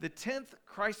 The 10th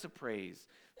chrysoprase,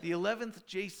 the 11th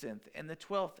jacinth, and the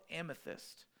 12th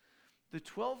amethyst. The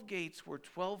 12 gates were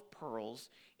 12 pearls.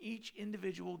 Each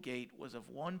individual gate was of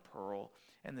one pearl,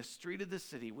 and the street of the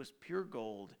city was pure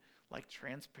gold, like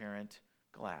transparent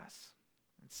glass.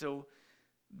 And so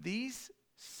these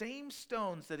same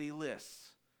stones that he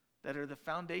lists, that are the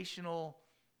foundational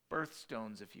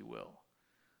birthstones, if you will,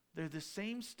 they're the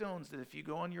same stones that if you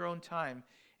go on your own time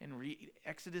and read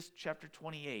Exodus chapter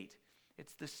 28,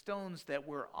 it's the stones that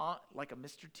were on, like a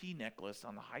Mr. T necklace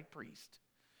on the high priest.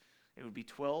 It would be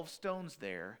 12 stones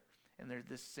there, and they're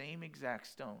the same exact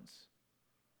stones.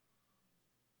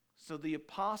 So the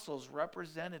apostles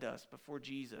represented us before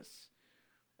Jesus.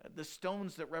 The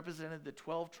stones that represented the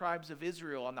 12 tribes of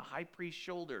Israel on the high priest's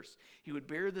shoulders. He would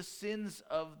bear the sins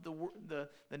of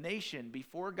the nation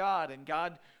before God, and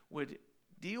God would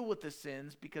deal with the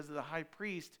sins because of the high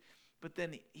priest, but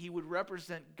then he would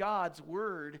represent God's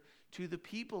word to the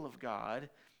people of God.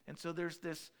 And so there's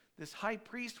this high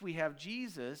priest, we have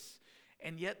Jesus,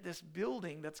 and yet this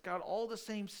building that's got all the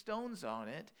same stones on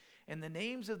it and the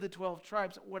names of the 12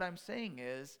 tribes. What I'm saying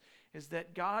is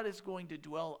that God is going to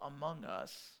dwell among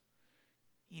us.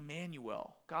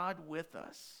 Emmanuel, God with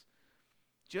us,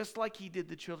 just like he did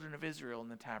the children of Israel in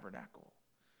the tabernacle,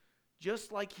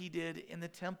 just like he did in the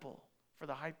temple for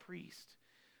the high priest,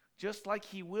 just like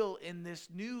he will in this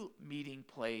new meeting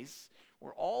place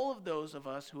where all of those of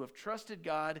us who have trusted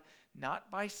God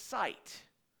not by sight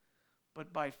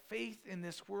but by faith in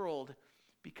this world,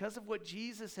 because of what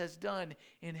Jesus has done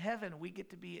in heaven, we get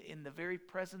to be in the very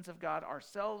presence of God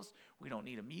ourselves. We don't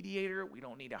need a mediator. We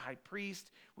don't need a high priest.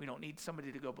 We don't need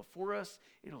somebody to go before us.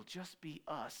 It'll just be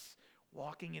us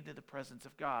walking into the presence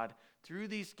of God through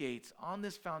these gates on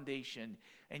this foundation.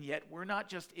 And yet we're not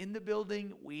just in the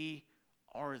building, we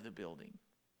are the building.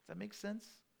 Does that make sense?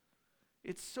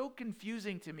 It's so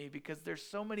confusing to me because there's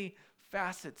so many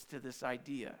facets to this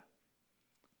idea.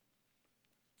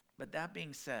 But that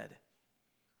being said,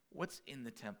 what's in the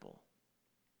temple?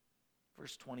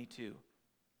 Verse 22.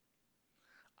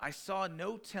 I saw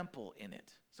no temple in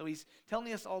it. So he's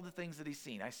telling us all the things that he's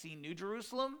seen. I see New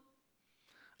Jerusalem.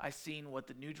 I seen what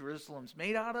the New Jerusalem's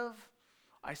made out of.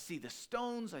 I see the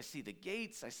stones. I see the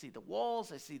gates. I see the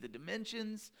walls. I see the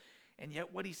dimensions. And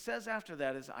yet what he says after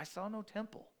that is, I saw no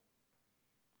temple.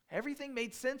 Everything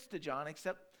made sense to John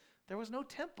except there was no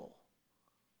temple.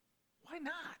 Why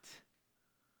not?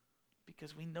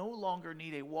 Because we no longer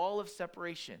need a wall of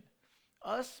separation.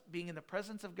 Us being in the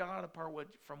presence of God apart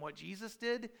from what Jesus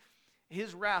did,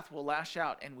 his wrath will lash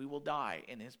out and we will die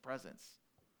in his presence.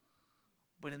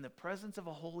 But in the presence of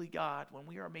a holy God, when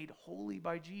we are made holy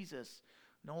by Jesus,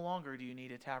 no longer do you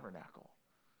need a tabernacle.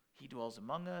 He dwells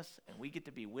among us and we get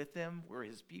to be with him. We're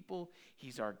his people.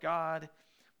 He's our God.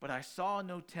 But I saw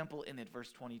no temple in it,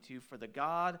 verse 22, for the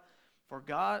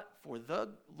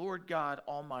Lord God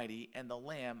Almighty and the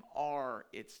Lamb are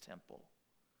its temple.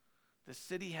 The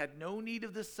city had no need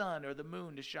of the sun or the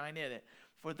moon to shine in it,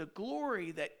 for the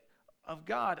glory of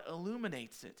God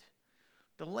illuminates it.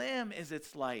 The Lamb is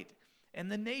its light,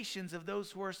 and the nations of those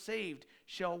who are saved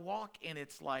shall walk in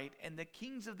its light, and the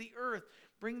kings of the earth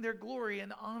bring their glory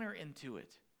and honor into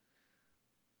it.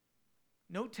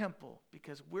 No temple,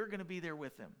 because we're going to be there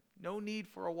with him. No need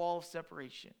for a wall of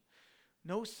separation.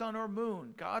 No sun or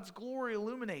moon. God's glory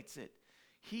illuminates it.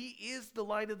 He is the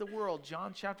light of the world.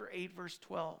 John chapter 8, verse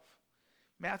 12.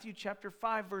 Matthew chapter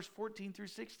 5, verse 14 through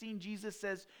 16, Jesus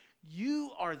says,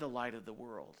 you are the light of the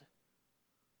world.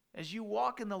 As you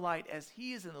walk in the light, as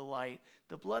he is in the light,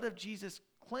 the blood of Jesus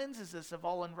cleanses us of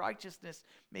all unrighteousness,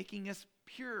 making us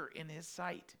pure in his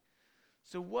sight.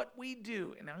 So what we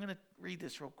do, and I'm going to read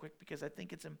this real quick because I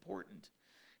think it's important.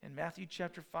 In Matthew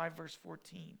chapter 5, verse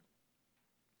 14.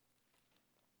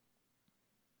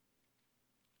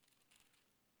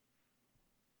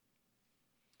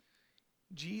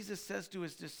 Jesus says to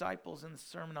his disciples in the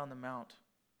Sermon on the Mount,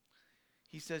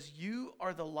 he says, you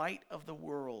are the light of the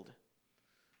world.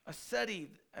 A city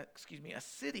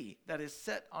that is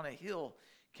set on a hill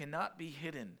cannot be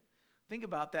hidden. Think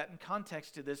about that in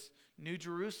context to this New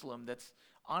Jerusalem that's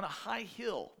on a high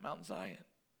hill, Mount Zion.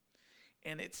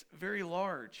 And it's very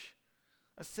large.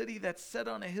 A city that's set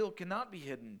on a hill cannot be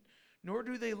hidden, nor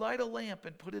do they light a lamp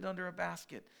and put it under a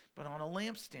basket, but on a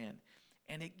lampstand,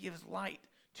 and it gives light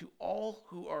to all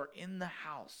who are in the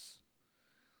house.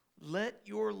 Let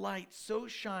your light so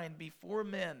shine before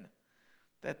men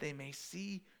that they may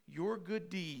see your good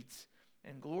deeds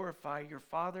and glorify your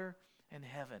Father in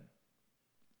heaven.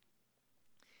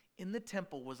 In the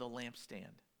temple was a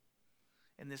lampstand.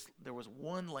 And there was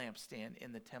one lampstand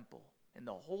in the temple, in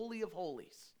the Holy of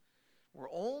Holies, where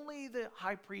only the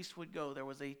high priest would go. There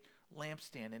was a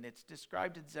lampstand, and it's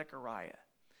described in Zechariah.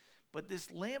 But this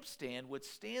lampstand would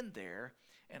stand there,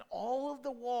 and all of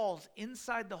the walls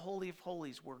inside the Holy of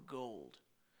Holies were gold,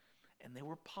 and they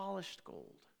were polished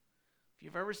gold. If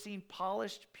you've ever seen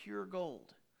polished pure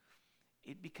gold,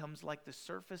 it becomes like the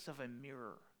surface of a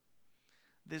mirror.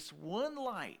 This one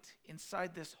light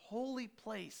inside this holy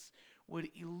place would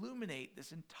illuminate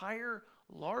this entire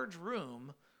large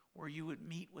room where you would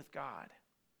meet with God.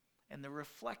 And the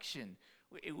reflection,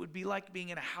 it would be like being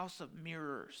in a house of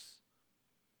mirrors.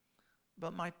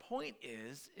 But my point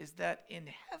is that in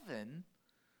heaven,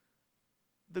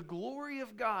 the glory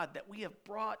of God that we have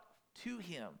brought to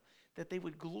him, that they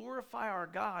would glorify our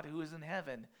God who is in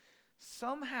heaven,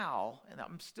 somehow, and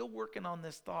I'm still working on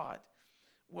this thought,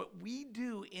 what we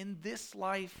do in this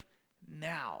life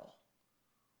now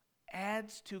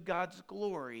adds to God's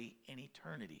glory in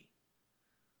eternity.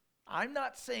 I'm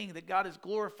not saying that God is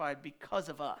glorified because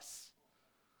of us,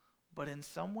 but in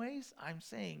some ways, I'm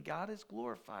saying God is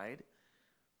glorified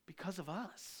because of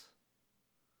us.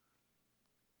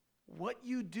 What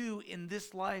you do in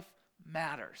this life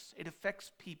matters. It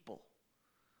affects people.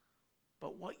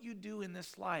 But what you do in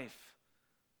this life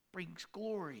brings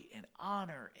glory and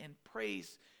honor and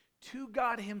praise to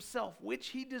God himself, which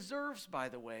he deserves, by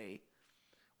the way.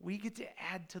 We get to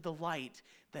add to the light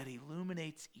that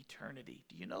illuminates eternity.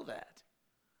 Do you know that?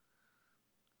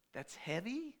 That's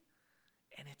heavy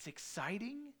and it's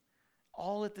exciting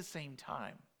all at the same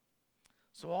time.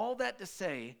 So all that to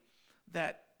say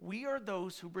that we are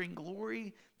those who bring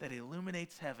glory that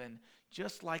illuminates heaven,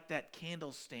 just like that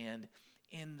candle stand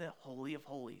in the Holy of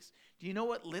Holies. Do you know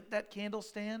what lit that candle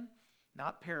stand?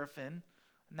 Not paraffin,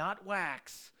 not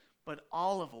wax, but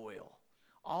olive oil.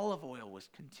 Olive oil was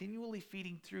continually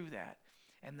feeding through that.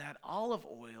 And that olive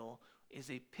oil is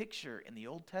a picture in the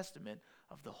Old Testament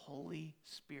of the Holy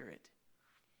Spirit.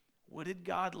 What did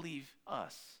God leave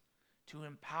us? To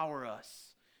empower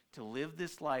us to live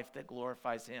this life that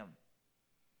glorifies him.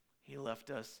 He left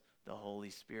us the Holy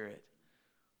Spirit.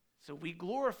 So we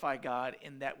glorify God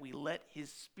in that we let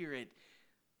his Spirit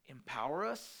empower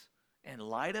us and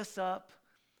light us up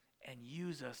and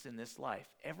use us in this life.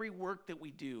 Every work that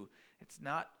we do, it's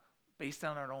not based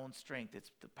on our own strength.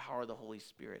 It's the power of the Holy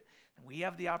Spirit. And we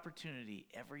have the opportunity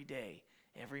every day,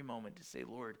 every moment to say,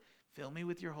 Lord, fill me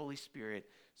with your Holy Spirit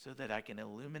so that I can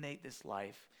illuminate this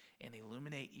life and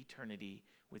illuminate eternity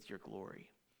with your glory.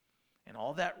 And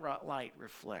all that light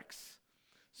reflects.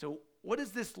 So what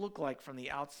does this look like from the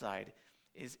outside?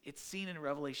 It's seen in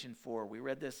Revelation 4. We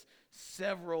read this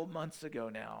several months ago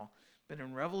now. But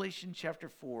in Revelation chapter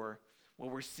 4,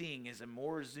 what we're seeing is a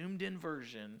more zoomed in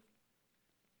version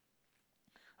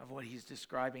of what he's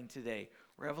describing today.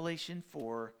 Revelation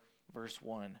 4, verse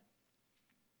 1.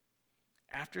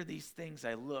 After these things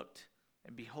I looked,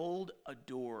 and behold, a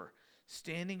door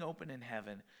standing open in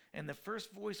heaven. And the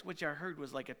first voice which I heard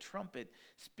was like a trumpet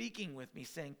speaking with me,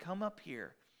 saying, Come up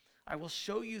here. I will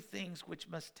show you things which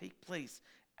must take place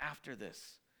after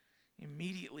this.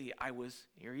 Immediately I was,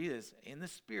 here he is, in the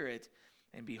Spirit,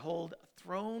 and behold, a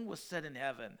throne was set in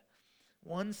heaven.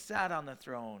 One sat on the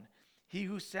throne. He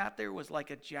who sat there was like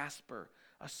a jasper,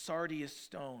 a sardius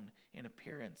stone in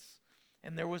appearance.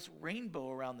 And there was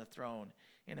rainbow around the throne,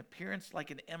 in appearance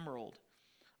like an emerald.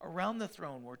 Around the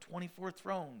throne were 24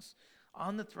 thrones.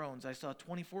 On the thrones I saw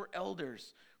 24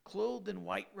 elders, clothed in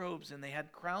white robes, and they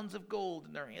had crowns of gold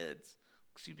in their heads,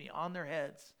 on their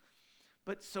heads.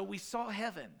 But so we saw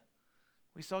heaven.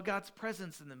 We saw God's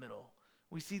presence in the middle.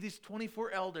 We see these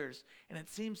 24 elders, and it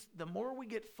seems the more we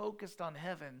get focused on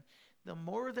heaven, the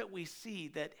more that we see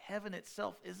that heaven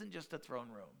itself isn't just a throne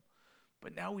room.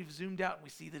 But now we've zoomed out and we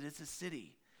see that it's a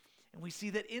city. And we see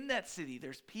that in that city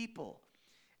there's people.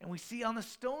 And we see on the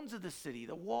stones of the city,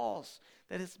 the walls,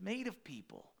 that it's made of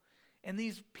people. And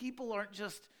these people aren't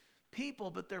just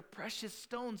people, but they're precious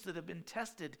stones that have been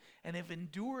tested and have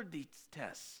endured these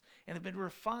tests and have been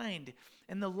refined.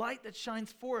 And the light that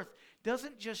shines forth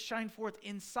doesn't just shine forth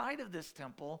inside of this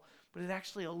temple, but it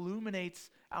actually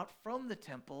illuminates out from the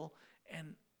temple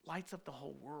and lights up the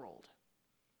whole world.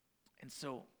 And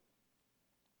so,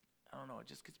 I don't know, it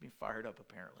just gets me fired up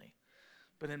apparently.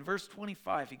 But in verse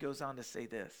 25, he goes on to say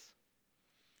this: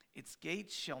 Its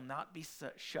gates shall not be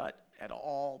shut at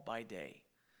all by day.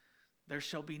 There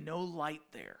shall be no light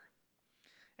there.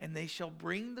 and they shall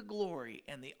bring the glory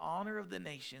and the honor of the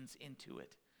nations into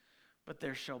it. But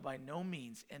there shall by no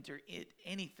means enter it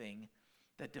anything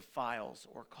that defiles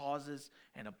or causes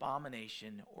an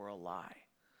abomination or a lie.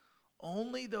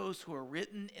 Only those who are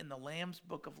written in the Lamb's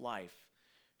book of life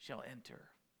shall enter.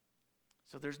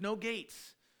 So there's no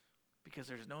gates because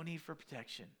there's no need for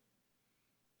protection.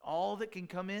 All that can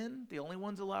come in, the only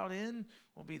ones allowed in,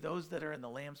 will be those that are in the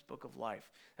Lamb's book of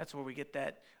life. That's where we get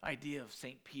that idea of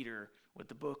St. Peter with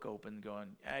the book open going,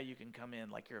 you can come in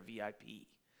like you're a VIP,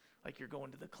 like you're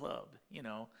going to the club,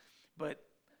 But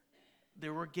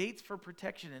there were gates for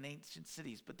protection in ancient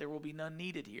cities, but there will be none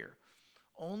needed here.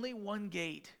 Only one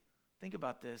gate. Think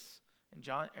about this.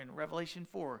 In Revelation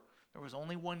 4, there was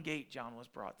only one gate John was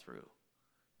brought through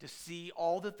to see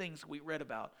all the things we read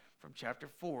about from chapter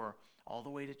 4 all the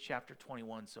way to chapter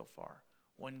 21 so far.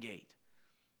 One gate.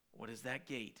 What is that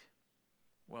gate?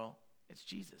 Well, it's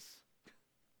Jesus.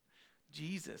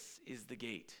 Jesus is the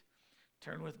gate.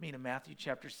 Turn with me to Matthew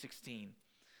chapter 16,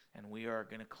 and we are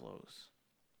going to close.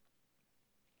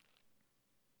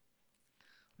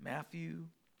 Matthew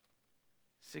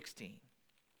 16,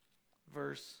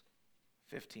 verse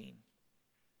 15.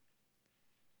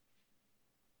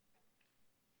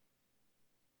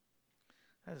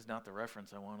 That is not the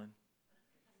reference I wanted.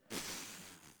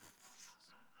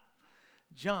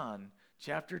 John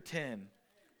chapter 10.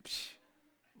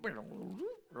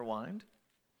 Rewind.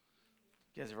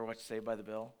 You guys ever watch Saved by the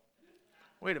Bell?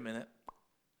 Wait a minute.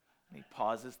 And he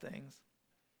pauses things.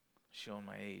 Showing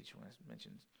my age when I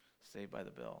mentioned Saved by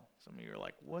the Bell. Some of you are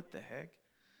like, what the heck?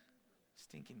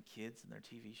 Stinking kids and their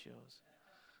TV shows.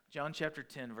 John chapter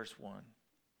 10, verse 1.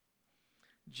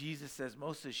 Jesus says,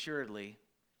 most assuredly,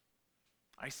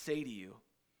 I say to you,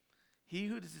 he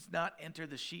who does not enter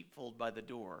the sheepfold by the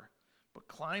door, but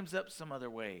climbs up some other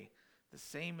way, the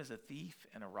same is a thief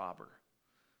and a robber.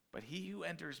 But he who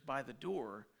enters by the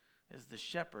door is the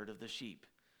shepherd of the sheep.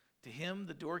 To him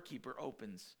the doorkeeper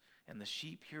opens, and the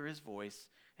sheep hear his voice,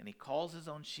 and he calls his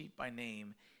own sheep by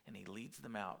name, and he leads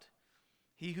them out.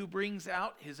 He who brings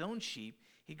out his own sheep,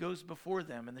 he goes before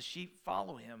them, and the sheep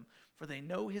follow him, for they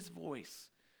know his voice.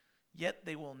 Yet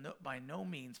they will by no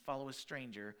means follow a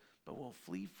stranger, but will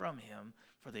flee from him,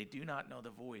 for they do not know the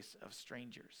voice of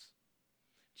strangers.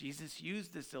 Jesus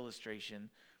used this illustration,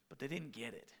 but they didn't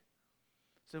get it.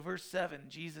 So verse 7,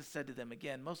 Jesus said to them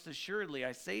again, most assuredly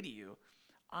I say to you,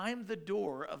 I'm the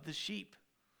door of the sheep.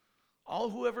 All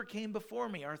who ever came before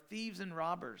me are thieves and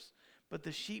robbers, but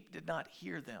the sheep did not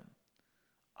hear them.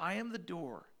 I am the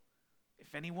door.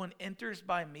 If anyone enters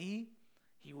by me,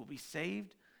 he will be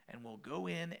saved and will go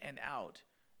in and out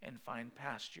and find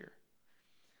pasture.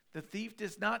 The thief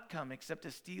does not come except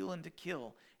to steal and to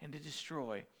kill and to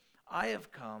destroy. I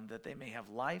have come that they may have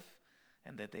life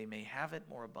and that they may have it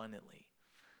more abundantly.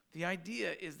 The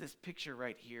idea is this picture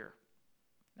right here.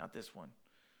 Not this one,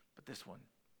 but this one.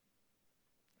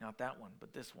 Not that one,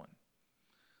 but this one.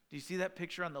 Do you see that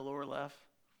picture on the lower left?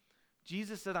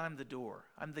 Jesus said, I'm the door.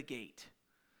 I'm the gate.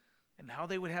 And how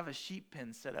they would have a sheep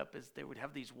pen set up is they would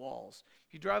have these walls.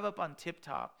 If you drive up on Tip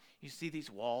Top, you see these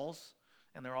walls,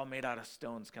 and they're all made out of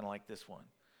stones, kind of like this one.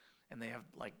 And they have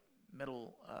like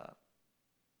metal,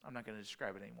 I'm not going to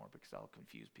describe it anymore because I'll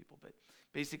confuse people, but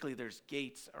basically there's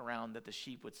gates around that the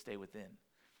sheep would stay within.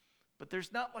 But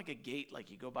there's not like a gate like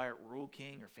you go by at Rural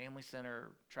King or Family Center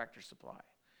or Tractor Supply.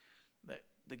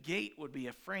 The gate would be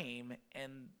a frame,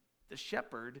 and the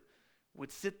shepherd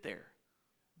would sit there.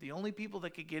 The only people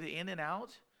that could get in and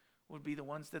out would be the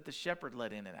ones that the shepherd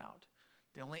let in and out.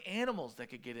 The only animals that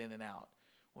could get in and out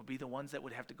would be the ones that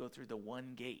would have to go through the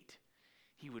one gate.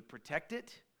 He would protect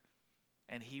it,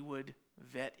 and he would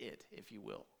vet it, if you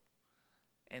will.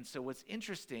 And so what's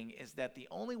interesting is that the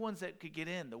only ones that could get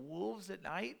in, the wolves at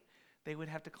night, they would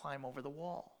have to climb over the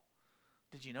wall.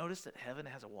 Did you notice that heaven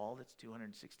has a wall that's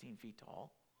 216 feet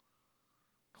tall?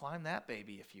 Climb that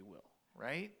baby, if you will,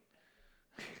 right?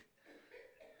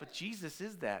 But Jesus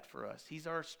is that for us. He's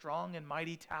our strong and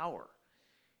mighty tower.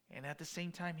 And at the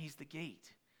same time, he's the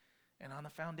gate. And on the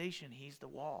foundation, he's the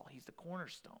wall. He's the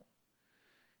cornerstone.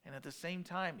 And at the same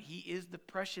time, he is the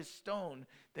precious stone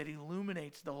that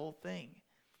illuminates the whole thing.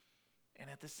 And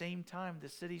at the same time, the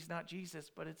city's not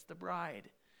Jesus, but it's the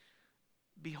bride.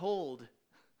 Behold,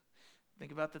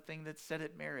 think about the thing that's said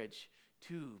at marriage,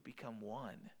 two become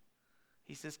one.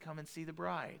 He says, come and see the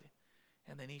bride.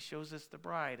 And then he shows us the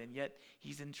bride, and yet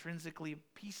he's intrinsically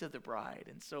a piece of the bride.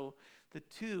 And so the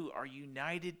two are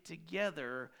united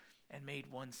together and made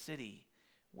one city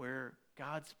where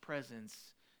God's presence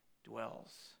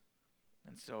dwells.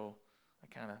 And so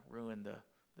I kind of ruined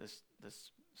this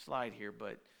slide here,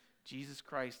 but Jesus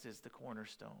Christ is the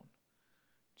cornerstone.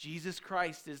 Jesus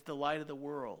Christ is the light of the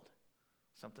world.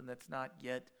 Something that's not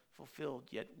yet fulfilled,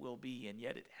 yet will be, and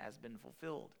yet it has been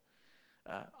fulfilled.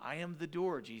 I am the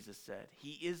door, Jesus said.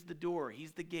 He is the door.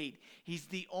 He's the gate. He's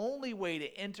the only way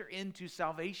to enter into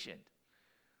salvation.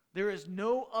 There is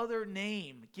no other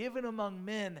name given among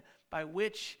men by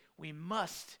which we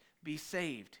must be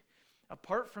saved.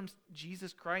 Apart from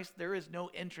Jesus Christ, there is no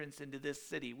entrance into this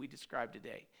city we described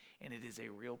today, and it is a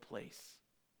real place.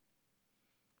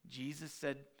 Jesus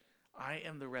said, I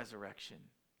am the resurrection.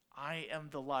 I am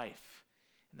the life.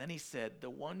 And then he said, the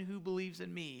one who believes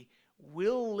in me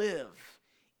will live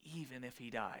even if he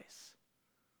dies.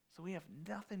 So we have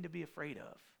nothing to be afraid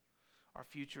of. Our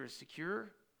future is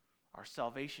secure. Our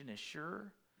salvation is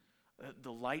sure.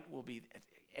 The light will be,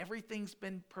 everything's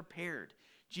been prepared.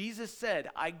 Jesus said,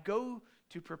 I go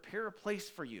to prepare a place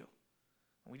for you.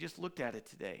 And we just looked at it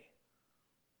today.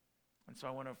 And so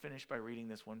I want to finish by reading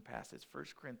this one passage, 1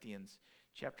 Corinthians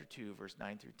chapter 2, verse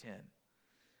 9 through 10.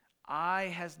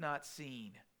 Eye has not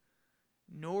seen,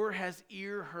 nor has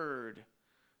ear heard,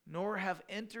 nor have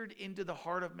entered into the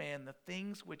heart of man the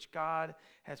things which God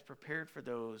has prepared for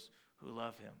those who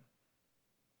love him.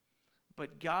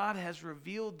 But God has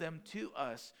revealed them to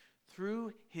us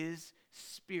through his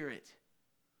Spirit.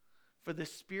 For the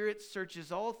Spirit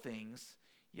searches all things,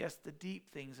 yes, the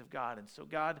deep things of God. And so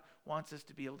God wants us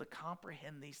to be able to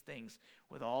comprehend these things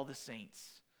with all the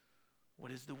saints.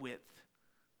 What is the width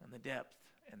and the depth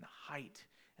and the height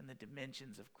and the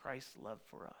dimensions of Christ's love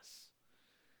for us?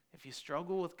 If you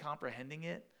struggle with comprehending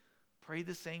it, pray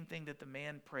the same thing that the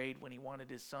man prayed when he wanted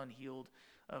his son healed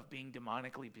of being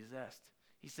demonically possessed.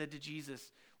 He said to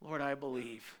Jesus, Lord, I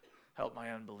believe, help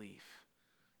my unbelief.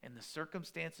 And the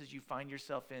circumstances you find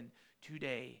yourself in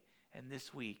today and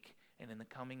this week and in the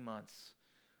coming months,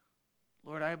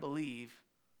 Lord, I believe,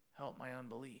 help my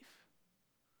unbelief.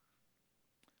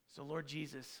 So Lord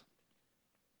Jesus,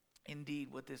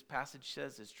 indeed what this passage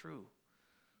says is true.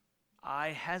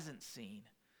 Eye hasn't seen.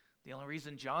 The only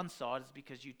reason John saw it is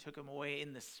because you took him away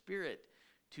in the Spirit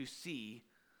to see.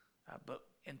 But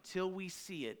until we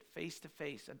see it face to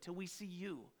face, until we see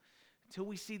you, until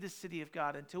we see the city of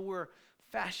God, until we're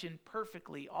fashioned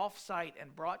perfectly off-site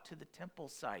and brought to the temple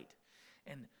site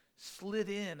and slid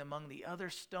in among the other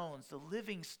stones, the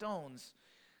living stones,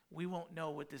 we won't know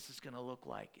what this is going to look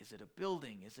like. Is it a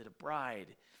building? Is it a bride?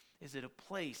 Is it a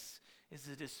place? Is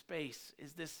it a space?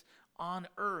 Is this on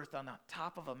earth on the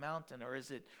top of a mountain, or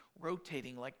is it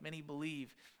rotating like many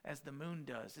believe as the moon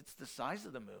does? It's the size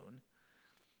of the moon.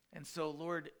 And so,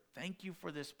 Lord, thank you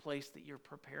for this place that you're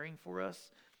preparing for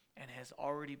us and has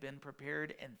already been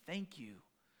prepared. And thank you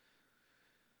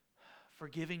for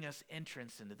giving us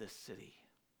entrance into this city.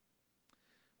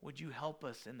 Would you help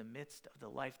us in the midst of the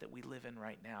life that we live in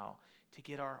right now to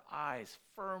get our eyes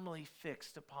firmly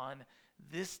fixed upon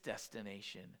this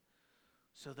destination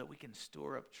so that we can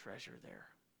store up treasure there,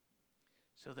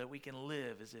 so that we can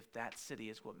live as if that city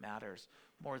is what matters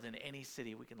more than any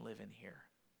city we can live in here.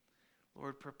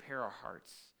 Lord, prepare our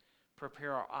hearts,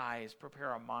 prepare our eyes, prepare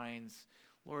our minds.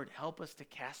 Lord, help us to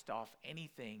cast off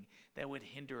anything that would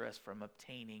hinder us from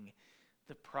obtaining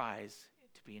the prize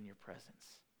to be in your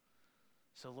presence.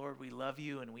 So, Lord, we love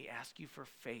you and we ask you for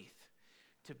faith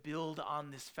to build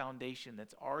on this foundation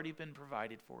that's already been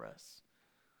provided for us.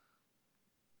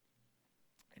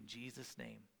 In Jesus'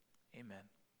 name, amen.